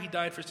 yeah, I know he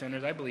died for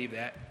sinners. I believe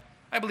that.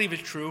 I believe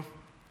it's true.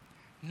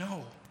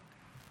 No.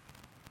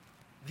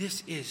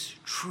 This is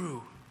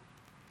true.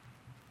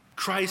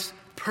 Christ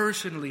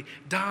personally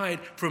died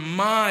for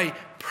my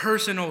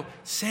personal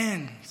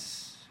sins.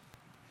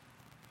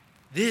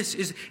 This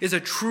is a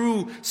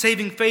true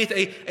saving faith,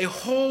 a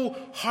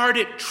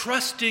wholehearted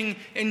trusting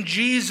in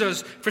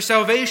Jesus for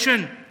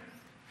salvation,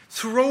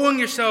 throwing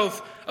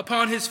yourself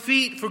upon his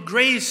feet for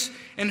grace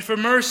and for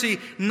mercy,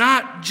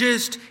 not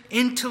just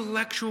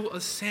intellectual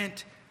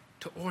assent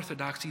to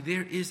orthodoxy.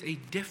 There is a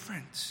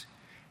difference,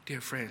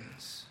 dear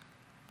friends.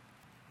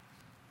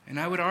 And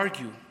I would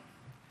argue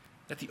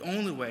that the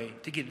only way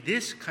to get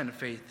this kind of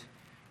faith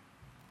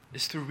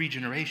is through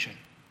regeneration.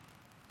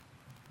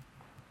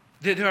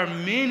 There are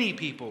many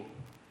people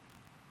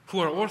who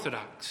are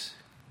orthodox.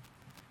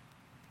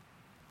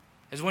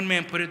 As one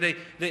man put it,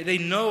 they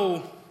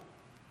know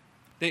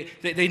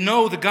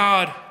the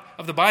God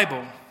of the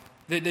Bible.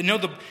 They know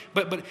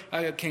but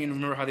I can't even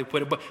remember how they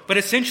put it. But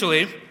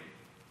essentially,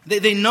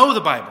 they know the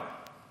Bible,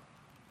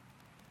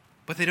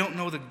 but they don't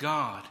know the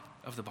God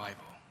of the Bible.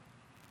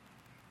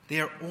 They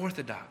are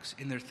orthodox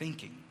in their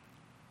thinking.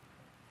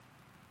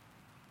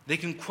 They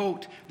can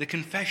quote the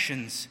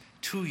confessions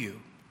to you,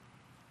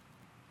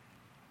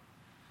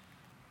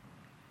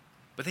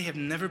 but they have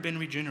never been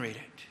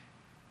regenerated.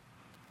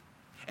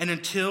 And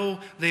until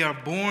they are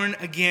born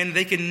again,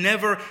 they can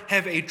never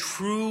have a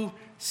true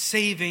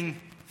saving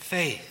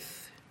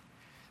faith.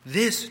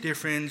 This, dear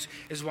friends,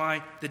 is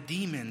why the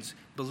demons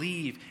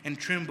believe and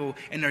tremble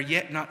and are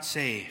yet not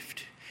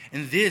saved.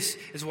 And this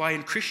is why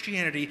in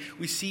Christianity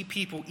we see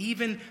people,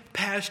 even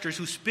pastors,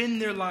 who spend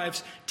their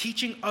lives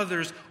teaching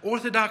others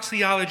orthodox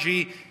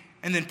theology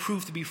and then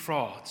prove to be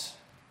frauds.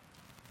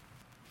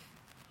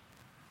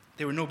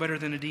 They were no better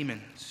than the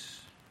demons.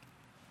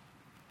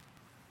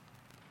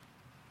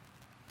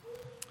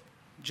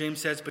 James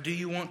says, but do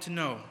you want to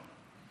know,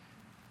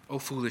 O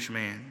foolish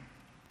man,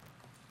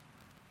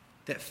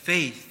 that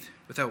faith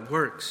without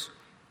works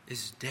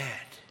is dead?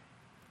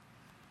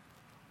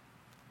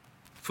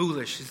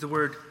 Foolish is the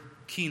word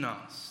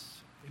kinos.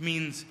 It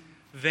means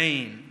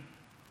vain.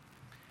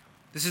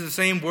 This is the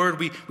same word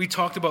we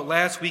talked about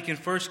last week in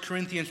 1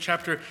 Corinthians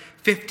chapter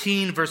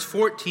 15, verse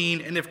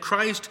 14. And if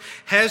Christ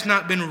has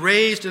not been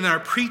raised, then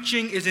our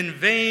preaching is in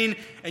vain,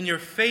 and your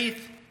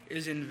faith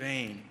is in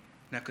vain.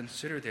 Now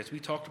consider this. We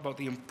talked about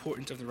the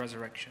importance of the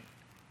resurrection.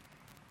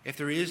 If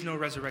there is no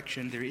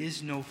resurrection, there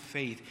is no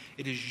faith.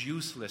 It is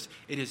useless.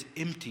 It is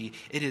empty.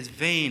 It is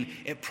vain.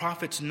 It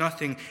profits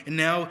nothing. And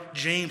now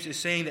James is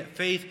saying that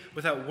faith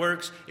without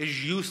works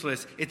is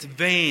useless. It's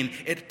vain.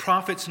 It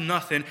profits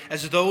nothing,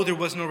 as though there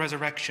was no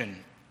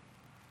resurrection.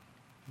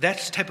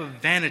 That's the type of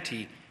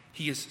vanity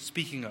he is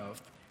speaking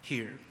of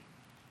here.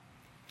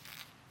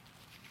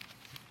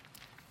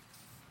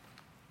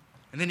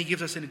 And then he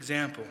gives us an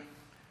example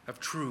of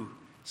true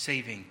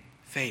saving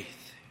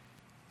faith.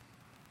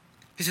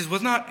 He says,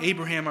 was not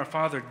Abraham our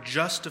father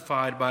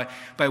justified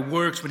by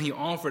works when he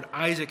offered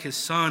Isaac his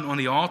son on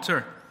the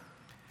altar?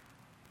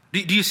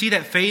 Do you see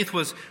that faith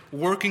was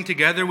working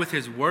together with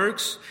his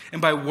works,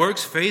 and by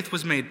works faith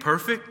was made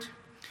perfect?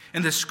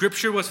 And the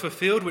scripture was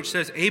fulfilled, which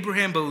says,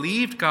 Abraham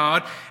believed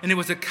God, and it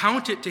was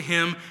accounted to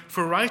him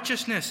for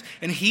righteousness.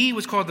 And he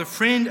was called the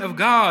friend of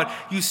God.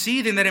 You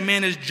see then that a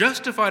man is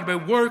justified by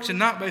works and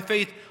not by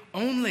faith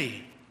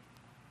only.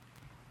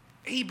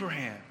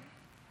 Abraham,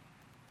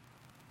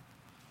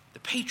 the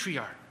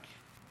patriarch,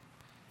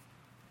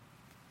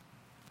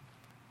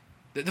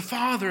 the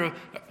father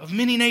of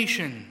many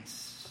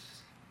nations,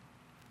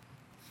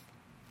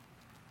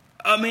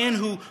 a man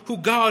who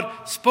God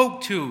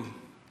spoke to.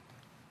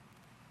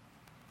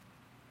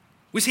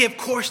 We say, of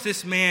course,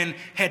 this man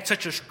had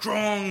such a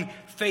strong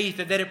faith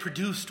that it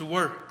produced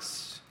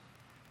works.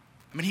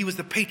 I mean, he was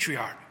the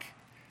patriarch.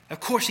 Of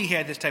course he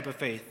had this type of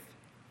faith.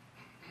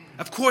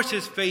 Of course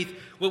his faith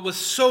was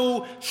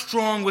so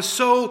strong, was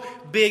so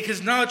big,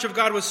 his knowledge of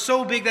God was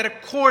so big that,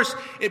 of course,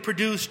 it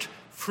produced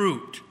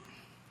fruit.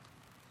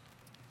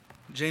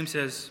 James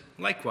says,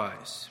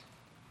 likewise,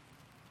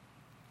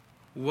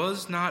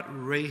 was not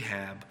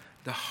Rahab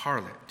the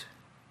harlot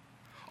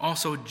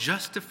also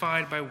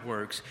justified by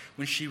works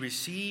when she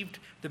received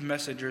the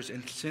messengers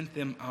and sent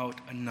them out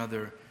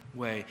another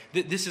way?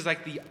 This is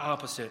like the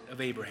opposite of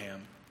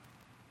Abraham.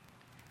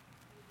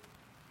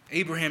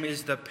 Abraham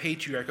is the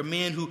patriarch, a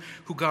man who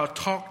God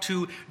talked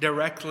to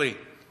directly.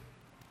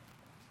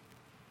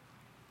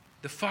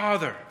 The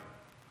father,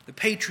 the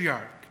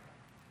patriarch.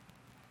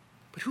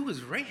 But who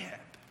was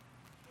Rahab?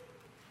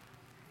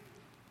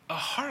 A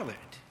harlot.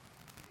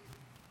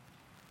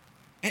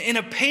 In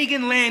a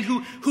pagan land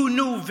who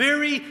knew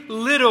very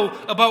little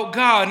about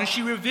God. And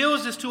she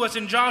reveals this to us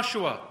in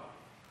Joshua.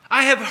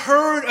 I have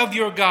heard of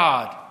your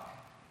God,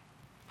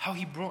 how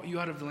he brought you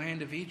out of the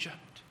land of Egypt.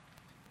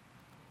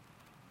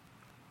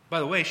 By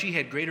the way, she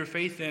had greater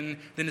faith than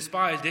the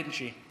spies, didn't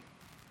she?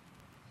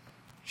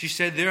 She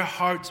said their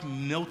hearts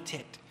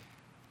melted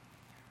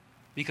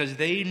because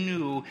they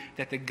knew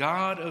that the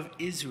God of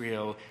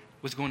Israel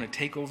was going to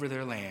take over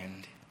their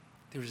land.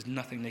 There was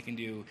nothing they can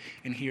do.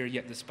 And here,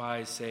 yet the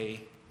spies say,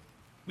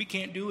 we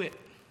can't do it.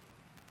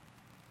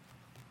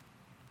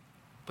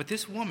 But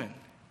this woman,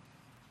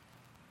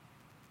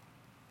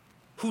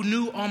 who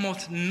knew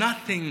almost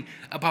nothing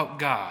about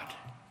God,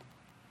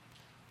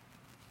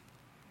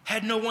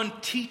 had no one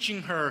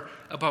teaching her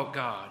about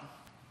God.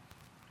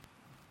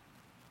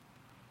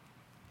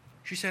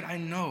 She said, I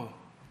know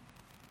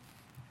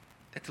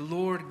that the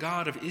Lord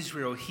God of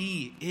Israel,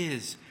 he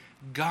is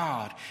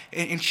God.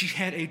 And she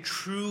had a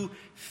true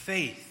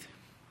faith.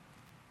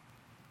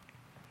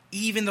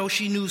 Even though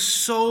she knew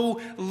so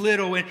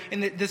little,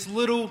 and this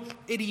little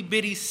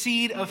itty-bitty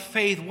seed of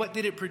faith, what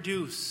did it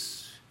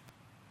produce?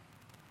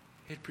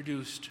 It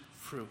produced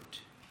fruit.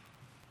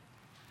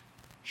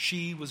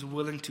 She was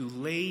willing to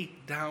lay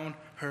down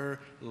her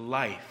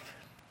life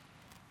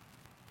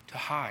to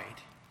hide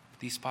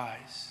these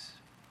spies.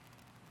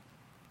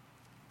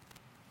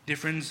 Dear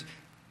friends,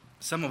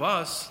 some of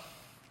us,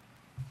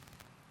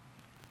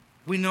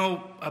 we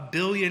know 1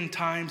 billion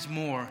times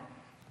more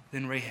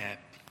than Rahab,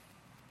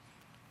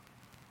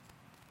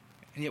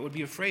 and yet would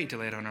be afraid to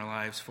lay down our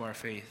lives for our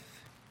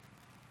faith.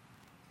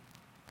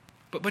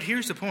 But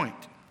here's the point.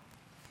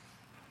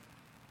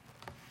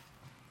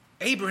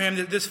 Abraham,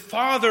 this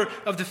father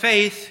of the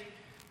faith,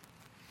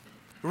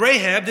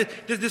 Rahab,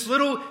 this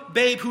little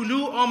babe who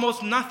knew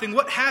almost nothing,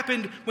 what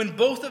happened when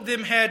both of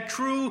them had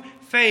true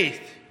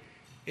faith?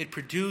 It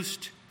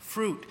produced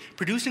fruit.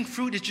 Producing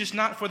fruit is just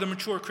not for the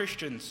mature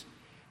Christians.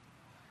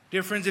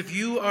 Dear friends, if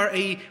you are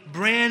a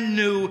brand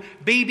new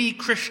baby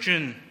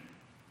Christian,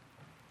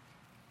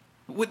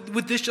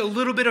 with just a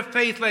little bit of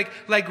faith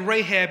like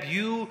Rahab,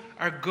 you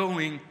are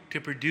going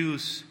to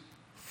produce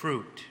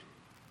fruit.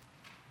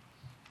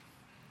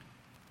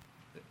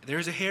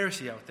 There's a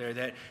heresy out there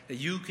that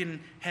you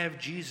can have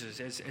Jesus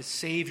as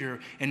Savior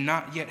and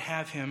not yet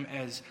have him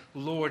as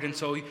Lord. And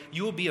so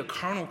you will be a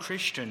carnal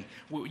Christian.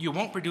 You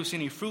won't produce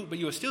any fruit, but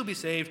you will still be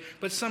saved.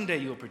 But someday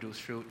you will produce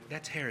fruit.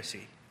 That's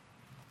heresy.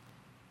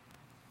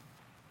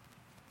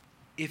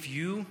 If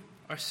you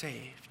are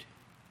saved,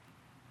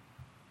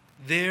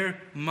 there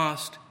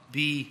must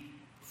be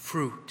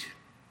fruit.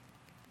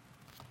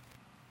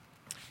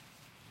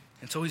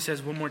 And so he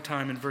says one more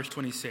time in verse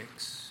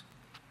 26.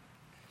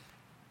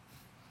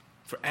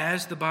 For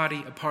as the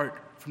body apart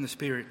from the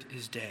Spirit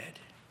is dead,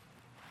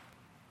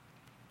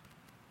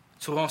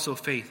 so also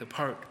faith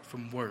apart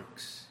from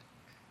works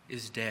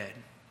is dead.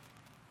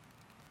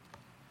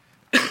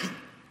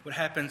 What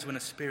happens when a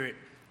spirit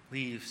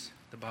leaves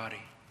the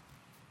body?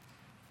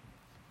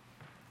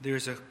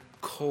 There's a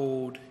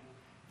cold,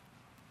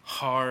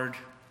 hard,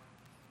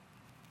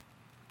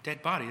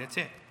 dead body. That's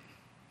it.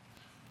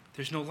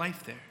 There's no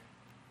life there.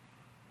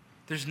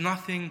 There's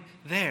nothing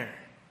there.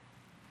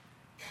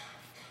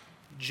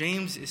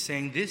 James is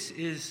saying this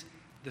is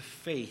the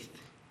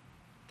faith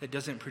that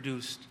doesn't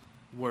produce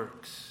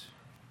works,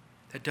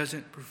 that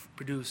doesn't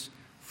produce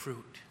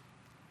fruit.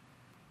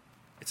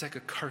 It's like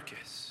a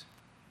carcass.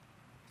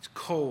 It's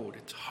cold.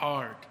 It's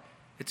hard.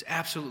 It's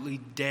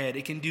absolutely dead.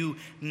 It can do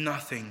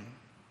nothing.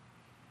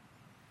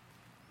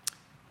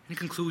 In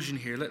conclusion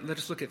here, let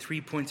us look at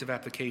 3 points of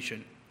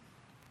application.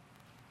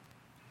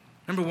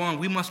 Number one,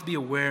 we must be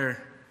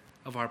aware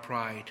of our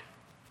pride.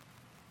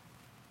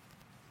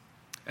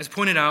 As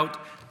pointed out,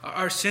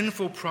 our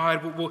sinful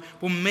pride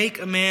will make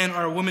a man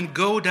or a woman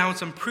go down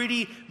some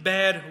pretty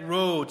bad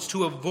roads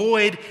to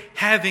avoid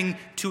having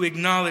to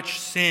acknowledge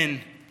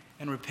sin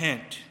and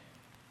repent.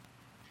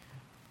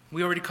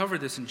 We already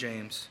covered this in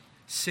James.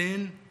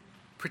 Sin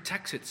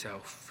protects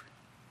itself.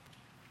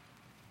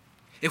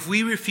 If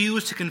we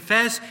refuse to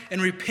confess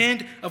and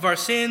repent of our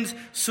sins,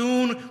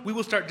 soon we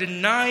will start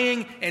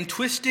denying and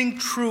twisting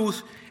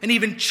truth and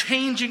even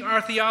changing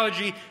our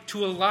theology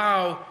to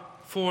allow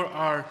for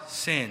our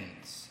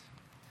sins.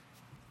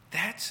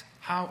 That's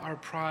how our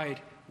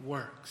pride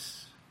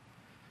works.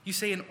 You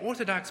say an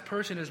Orthodox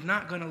person is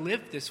not going to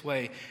live this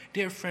way.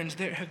 Dear friends,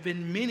 there have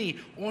been many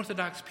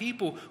Orthodox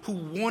people who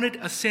wanted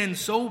a sin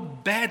so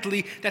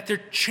badly that they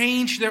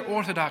changed their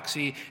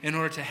orthodoxy in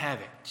order to have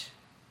it.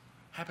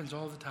 Happens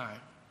all the time.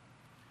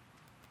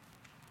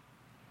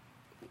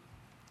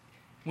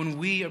 When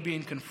we are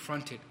being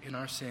confronted in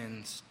our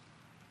sins,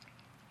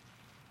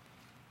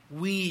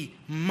 we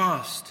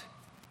must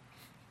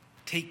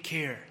take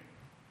care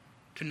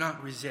to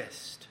not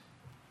resist.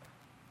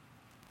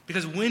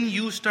 Because when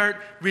you start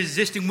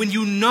resisting, when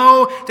you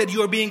know that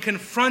you are being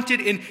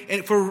confronted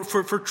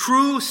for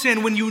true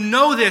sin, when you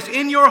know this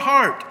in your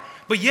heart,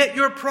 but yet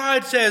your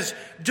pride says,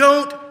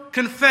 don't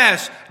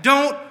confess,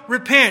 don't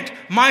repent,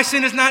 my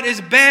sin is not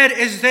as bad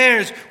as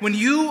theirs. When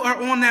you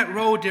are on that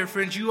road, dear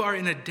friends, you are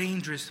in a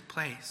dangerous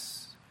place.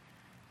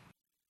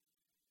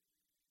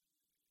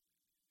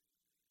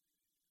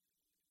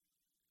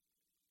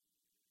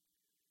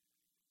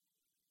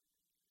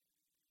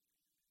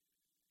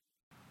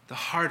 The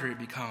harder it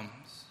becomes.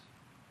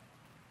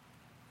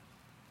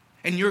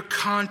 And your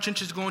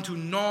conscience is going to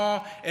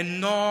gnaw and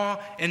gnaw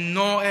and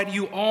gnaw at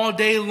you all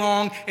day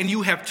long, and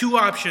you have two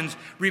options: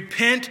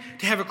 repent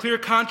to have a clear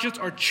conscience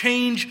or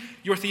change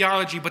your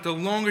theology. But the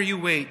longer you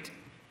wait,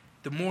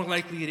 the more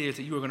likely it is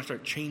that you are going to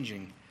start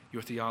changing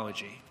your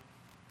theology.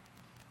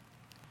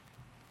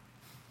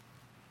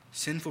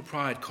 Sinful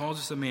pride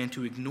causes a man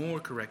to ignore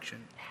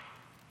correction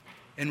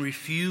and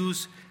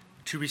refuse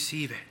to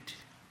receive it.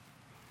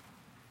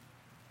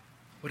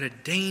 What a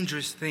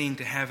dangerous thing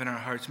to have in our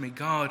hearts. May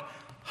God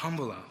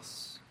humble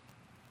us.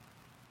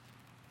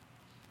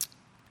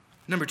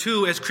 Number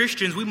two, as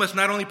Christians, we must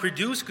not only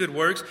produce good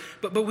works,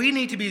 but we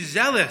need to be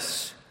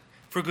zealous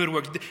for good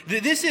works.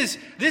 This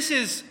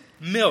is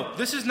milk.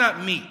 This is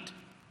not meat.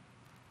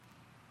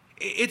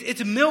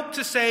 It's milk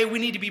to say we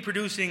need to be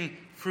producing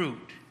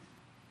fruit.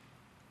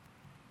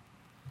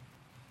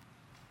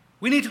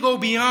 We need to go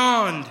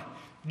beyond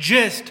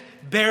just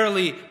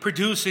barely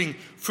producing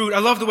fruit. I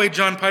love the way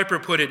John Piper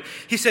put it.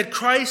 He said,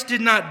 Christ did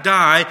not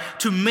die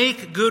to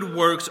make good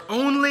works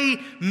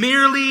only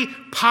merely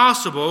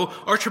possible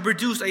or to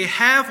produce a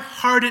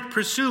half-hearted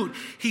pursuit.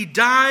 He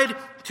died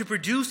to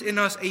produce in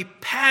us a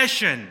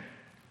passion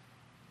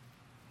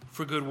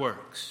for good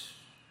works.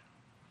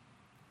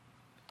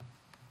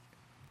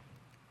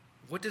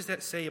 What does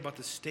that say about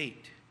the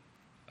state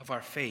of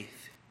our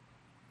faith?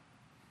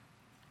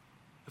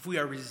 If we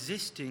are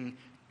resisting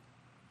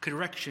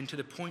correction to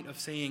the point of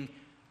saying,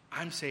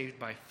 I'm saved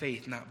by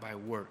faith, not by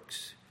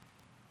works,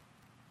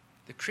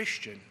 the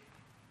Christian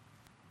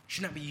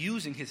should not be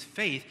using his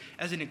faith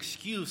as an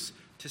excuse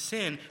to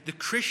sin. The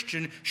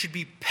Christian should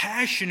be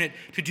passionate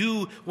to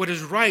do what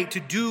is right,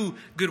 to do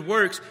good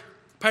works.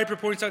 Piper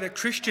points out that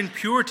Christian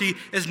purity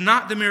is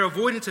not the mere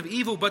avoidance of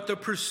evil, but the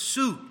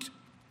pursuit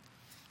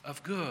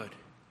of good.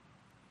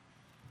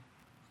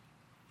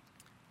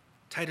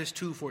 Titus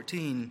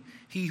 2:14,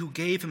 he who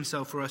gave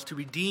himself for us to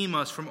redeem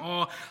us from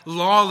all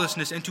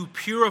lawlessness and to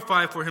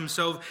purify for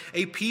himself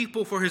a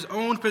people for his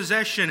own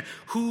possession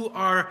who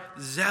are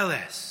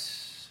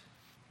zealous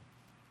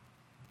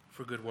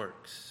for good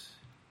works.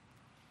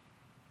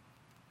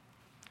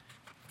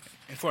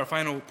 And for our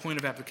final point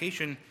of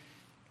application,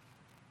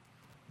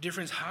 dear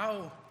friends,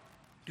 how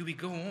do we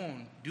go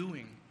on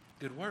doing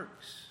good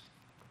works?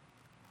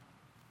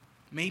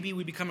 Maybe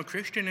we become a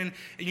Christian and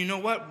you know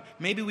what?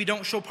 Maybe we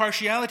don't show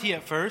partiality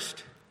at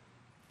first.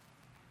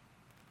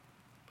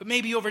 But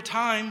maybe over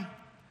time,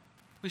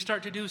 we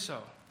start to do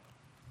so.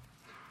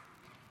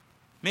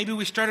 Maybe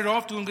we started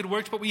off doing good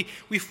works, but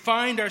we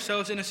find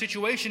ourselves in a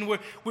situation where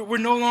we're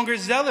no longer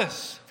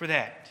zealous for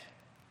that.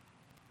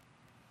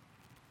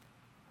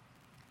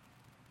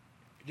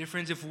 Dear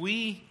friends, if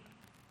we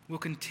will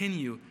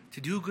continue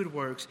to do good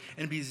works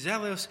and be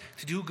zealous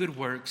to do good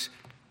works,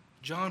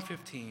 John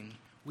 15,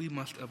 we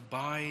must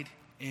abide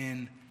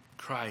in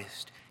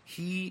Christ.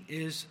 He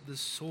is the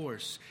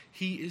source.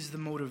 He is the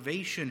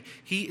motivation.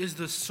 He is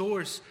the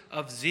source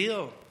of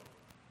zeal.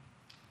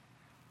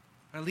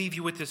 I leave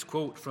you with this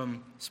quote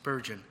from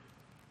Spurgeon.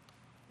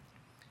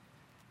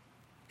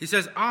 He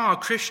says,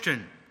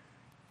 Christian,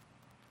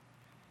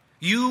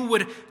 you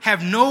would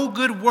have no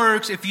good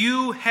works if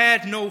you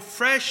had no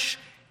fresh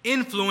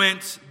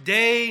influence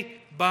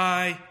day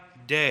by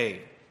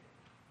day.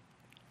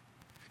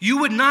 You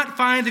would not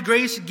find the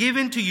grace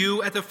given to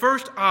you at the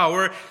first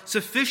hour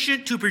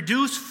sufficient to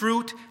produce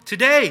fruit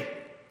today.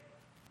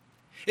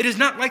 It is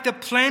not like the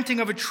planting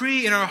of a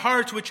tree in our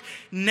hearts, which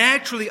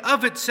naturally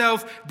of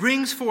itself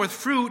brings forth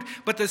fruit,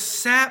 but the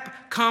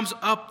sap comes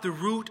up the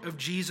root of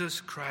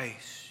Jesus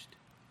Christ.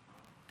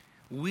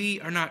 We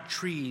are not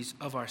trees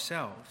of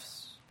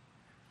ourselves,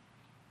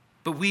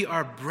 but we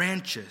are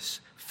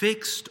branches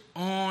fixed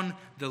on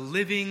the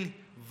living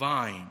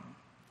vine.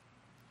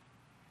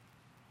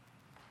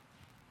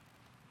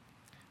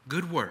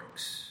 Good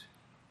works.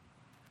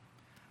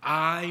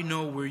 I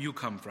know where you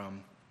come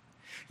from.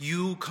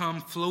 You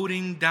come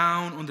floating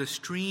down on the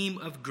stream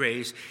of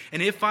grace.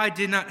 And if I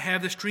did not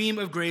have the stream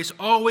of grace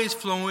always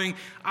flowing,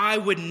 I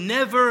would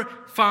never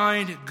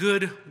find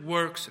good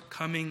works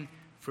coming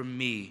from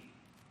me.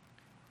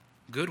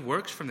 Good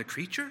works from the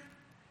creature?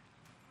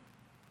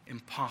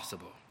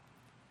 Impossible.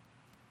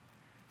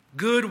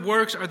 Good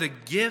works are the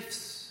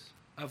gifts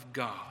of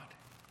God,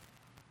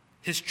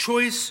 His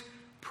choice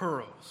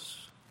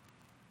pearls,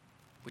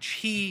 which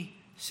He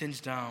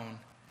sends down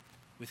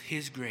with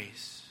His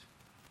grace.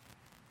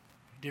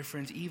 Dear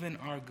friends, even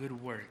our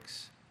good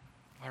works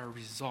are a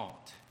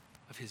result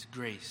of His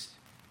grace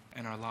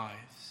in our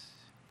lives.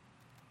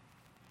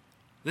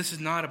 This is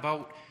not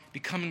about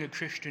becoming a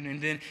Christian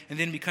and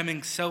then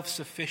becoming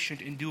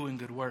self-sufficient in doing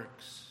good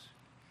works.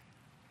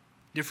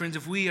 Dear friends,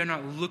 if we are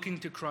not looking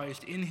to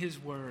Christ in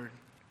His Word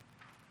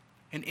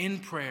and in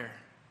prayer,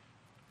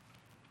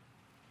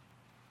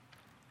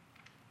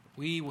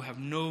 we will have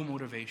no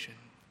motivation.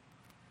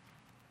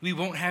 We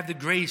won't have the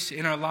grace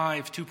in our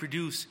lives to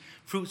produce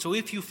fruit. So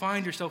if you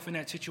find yourself in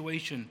that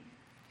situation,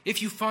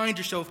 if you find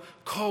yourself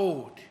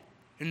cold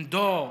and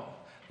dull,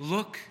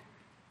 look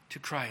to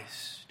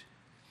Christ.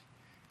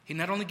 He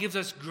not only gives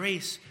us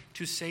grace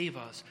to save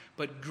us,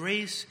 but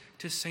grace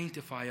to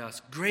sanctify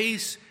us,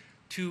 grace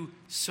to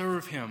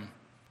serve Him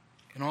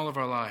in all of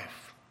our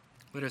life.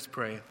 Let us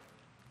pray.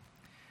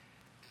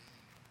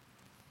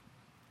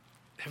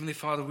 Heavenly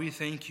Father, we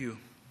thank You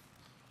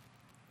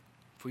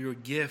for Your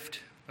gift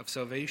of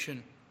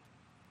salvation.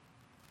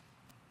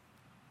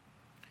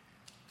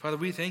 Father,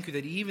 we thank You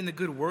that even the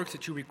good works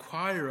that You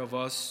require of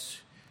us,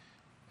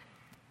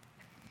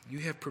 You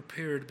have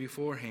prepared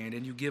beforehand,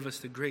 and You give us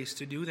the grace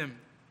to do them.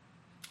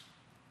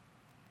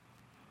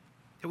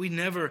 That we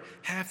never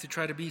have to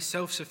try to be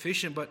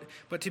self-sufficient,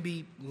 but to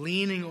be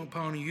leaning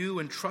upon You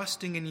and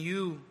trusting in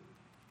You.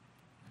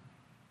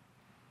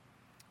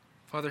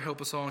 Father, help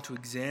us all to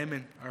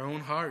examine our own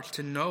hearts,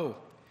 to know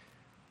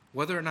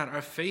whether or not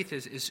our faith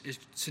is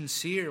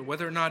sincere,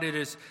 whether or not it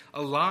is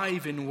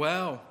alive and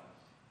well.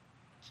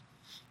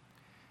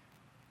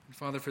 And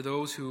Father, for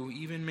those who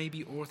even may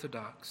be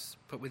orthodox,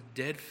 but with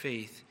dead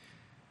faith,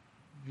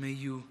 may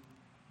You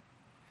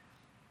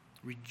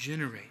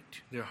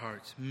regenerate their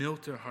hearts,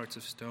 melt their hearts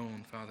of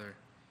stone, Father.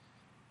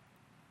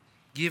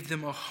 Give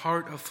them a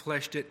heart of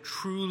flesh that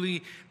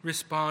truly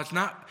responds,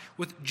 not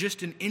with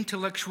just an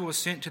intellectual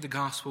assent to the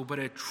gospel, but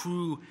a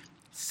true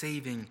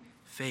saving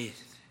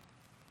faith.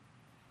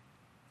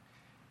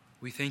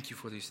 We thank You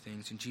for these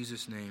things. In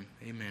Jesus' name,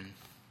 amen.